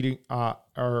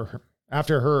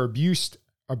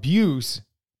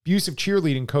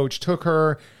cheerleading coach took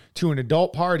her to an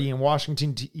adult party in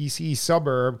Washington, D.C.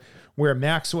 suburb where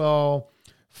Maxwell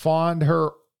fawned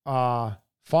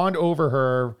over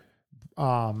her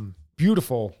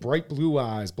beautiful, bright blue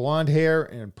eyes, blonde hair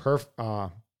and perfect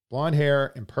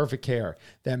hair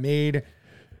that made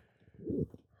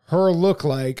her look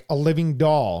like a living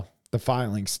doll, the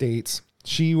filing states.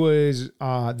 She was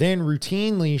then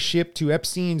routinely shipped to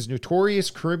Epstein's notorious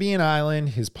Caribbean island,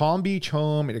 his Palm Beach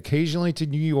home, and occasionally to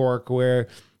New York, where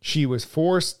she was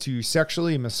forced to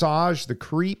sexually massage the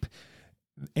creep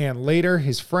and later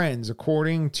his friends,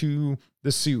 according to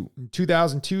the suit. In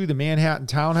 2002, the Manhattan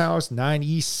townhouse, 9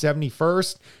 East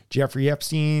 71st, Jeffrey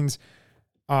Epstein's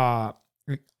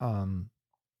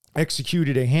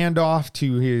executed a handoff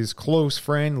to his close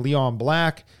friend, Leon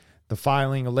Black, the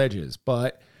filing alleges.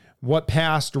 But what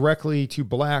passed directly to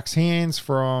Black's hands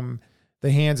from the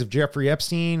hands of Jeffrey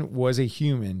Epstein was a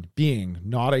human being,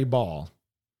 not a ball.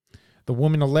 The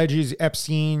woman alleges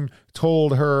Epstein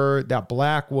told her that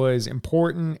Black was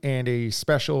important and a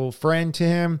special friend to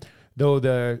him,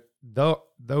 though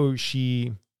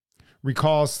she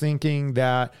recalls thinking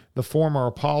that the former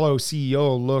Apollo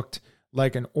CEO looked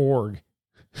like an org,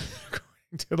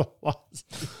 according to the laws.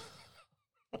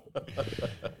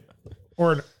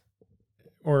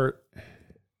 an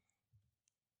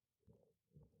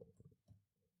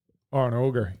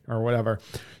ogre or whatever.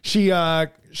 She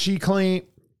claimed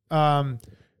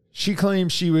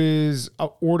she was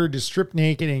ordered to strip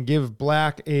naked and give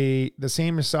Black the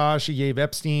same massage she gave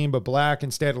Epstein, but Black,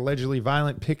 instead allegedly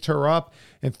violent, picked her up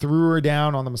and threw her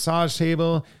down on the massage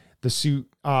table. The suit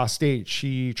states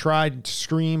she tried to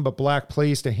scream, but Black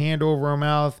placed a hand over her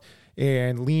mouth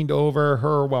and leaned over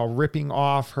her while ripping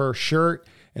off her shirt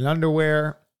and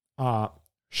underwear,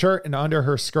 and under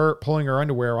her skirt, pulling her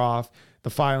underwear off. The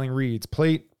filing reads,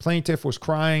 plaintiff was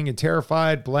crying and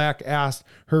terrified. Black asked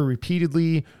her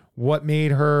repeatedly what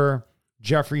made her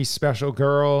Jeffrey's special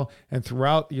girl, and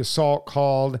throughout the assault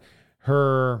called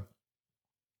her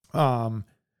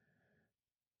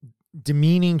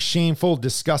demeaning, shameful,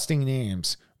 disgusting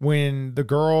names. When the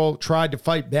girl tried to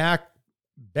fight back,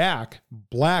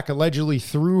 Black allegedly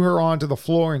threw her onto the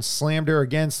floor and slammed her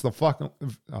against the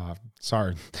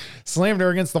slammed her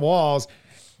against the walls,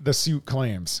 the suit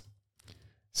claims.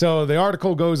 So the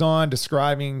article goes on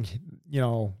describing,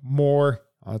 more.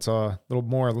 It's a little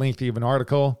more lengthy of an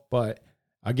article, but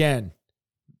again,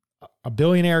 a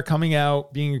billionaire coming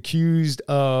out being accused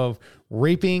of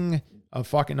raping a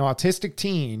fucking autistic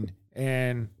teen,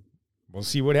 and we'll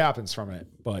see what happens from it.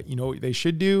 But you know what they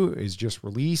should do is just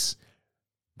release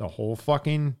the whole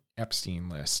fucking Epstein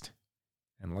list,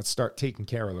 and let's start taking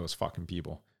care of those fucking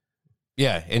people.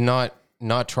 Yeah, and not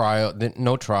trial,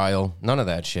 no trial, none of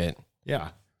that shit.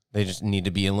 Yeah. They just need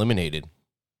to be eliminated.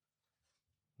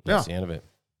 That's the end of it.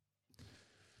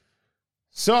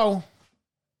 So,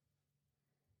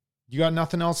 you got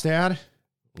nothing else to add?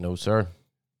 No, sir.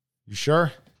 You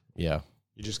sure? Yeah.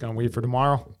 You're just going to wait for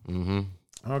tomorrow? Mm-hmm.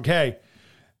 Okay.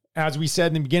 As we said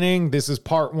in the beginning, this is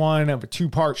part one of a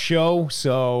 2-part show.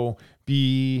 So,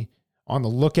 be on the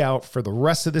lookout for the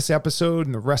rest of this episode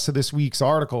and the rest of this week's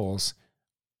articles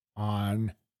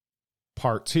on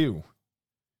part 2.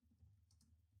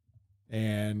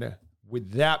 And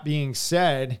with that being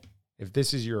said, if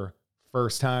this is your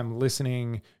first time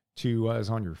listening to us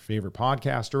on your favorite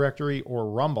podcast directory or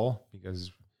Rumble,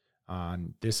 because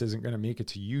this isn't going to make it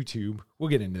to YouTube, we'll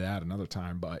get into that another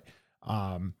time, but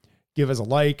give us a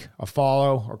like, a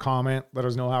follow, or comment. Let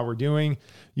us know how we're doing.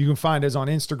 You can find us on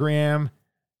Instagram,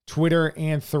 Twitter,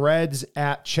 and Threads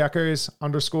at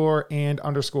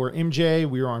checkers_and_MJ.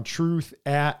 We are on Truth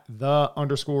at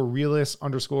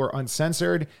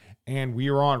 _Realists_Uncensored. And we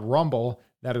are on Rumble.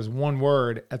 That is one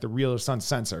word, at the Realists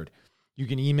Uncensored. You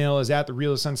can email us at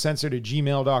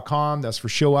therealistuncensored@gmail.com. That's for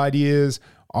show ideas,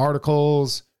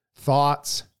 articles,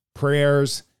 thoughts,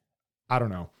 prayers. I don't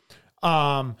know.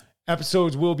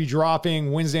 Episodes will be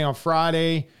dropping Wednesday on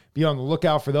Friday. Be on the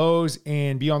lookout for those,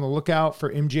 and be on the lookout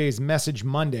for MJ's Message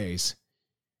Mondays.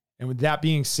 And with that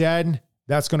being said,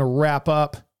 that's going to wrap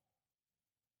up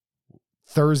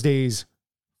Thursday's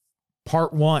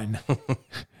part 1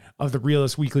 of the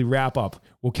Realist Weekly Wrap Up.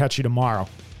 We'll catch you tomorrow.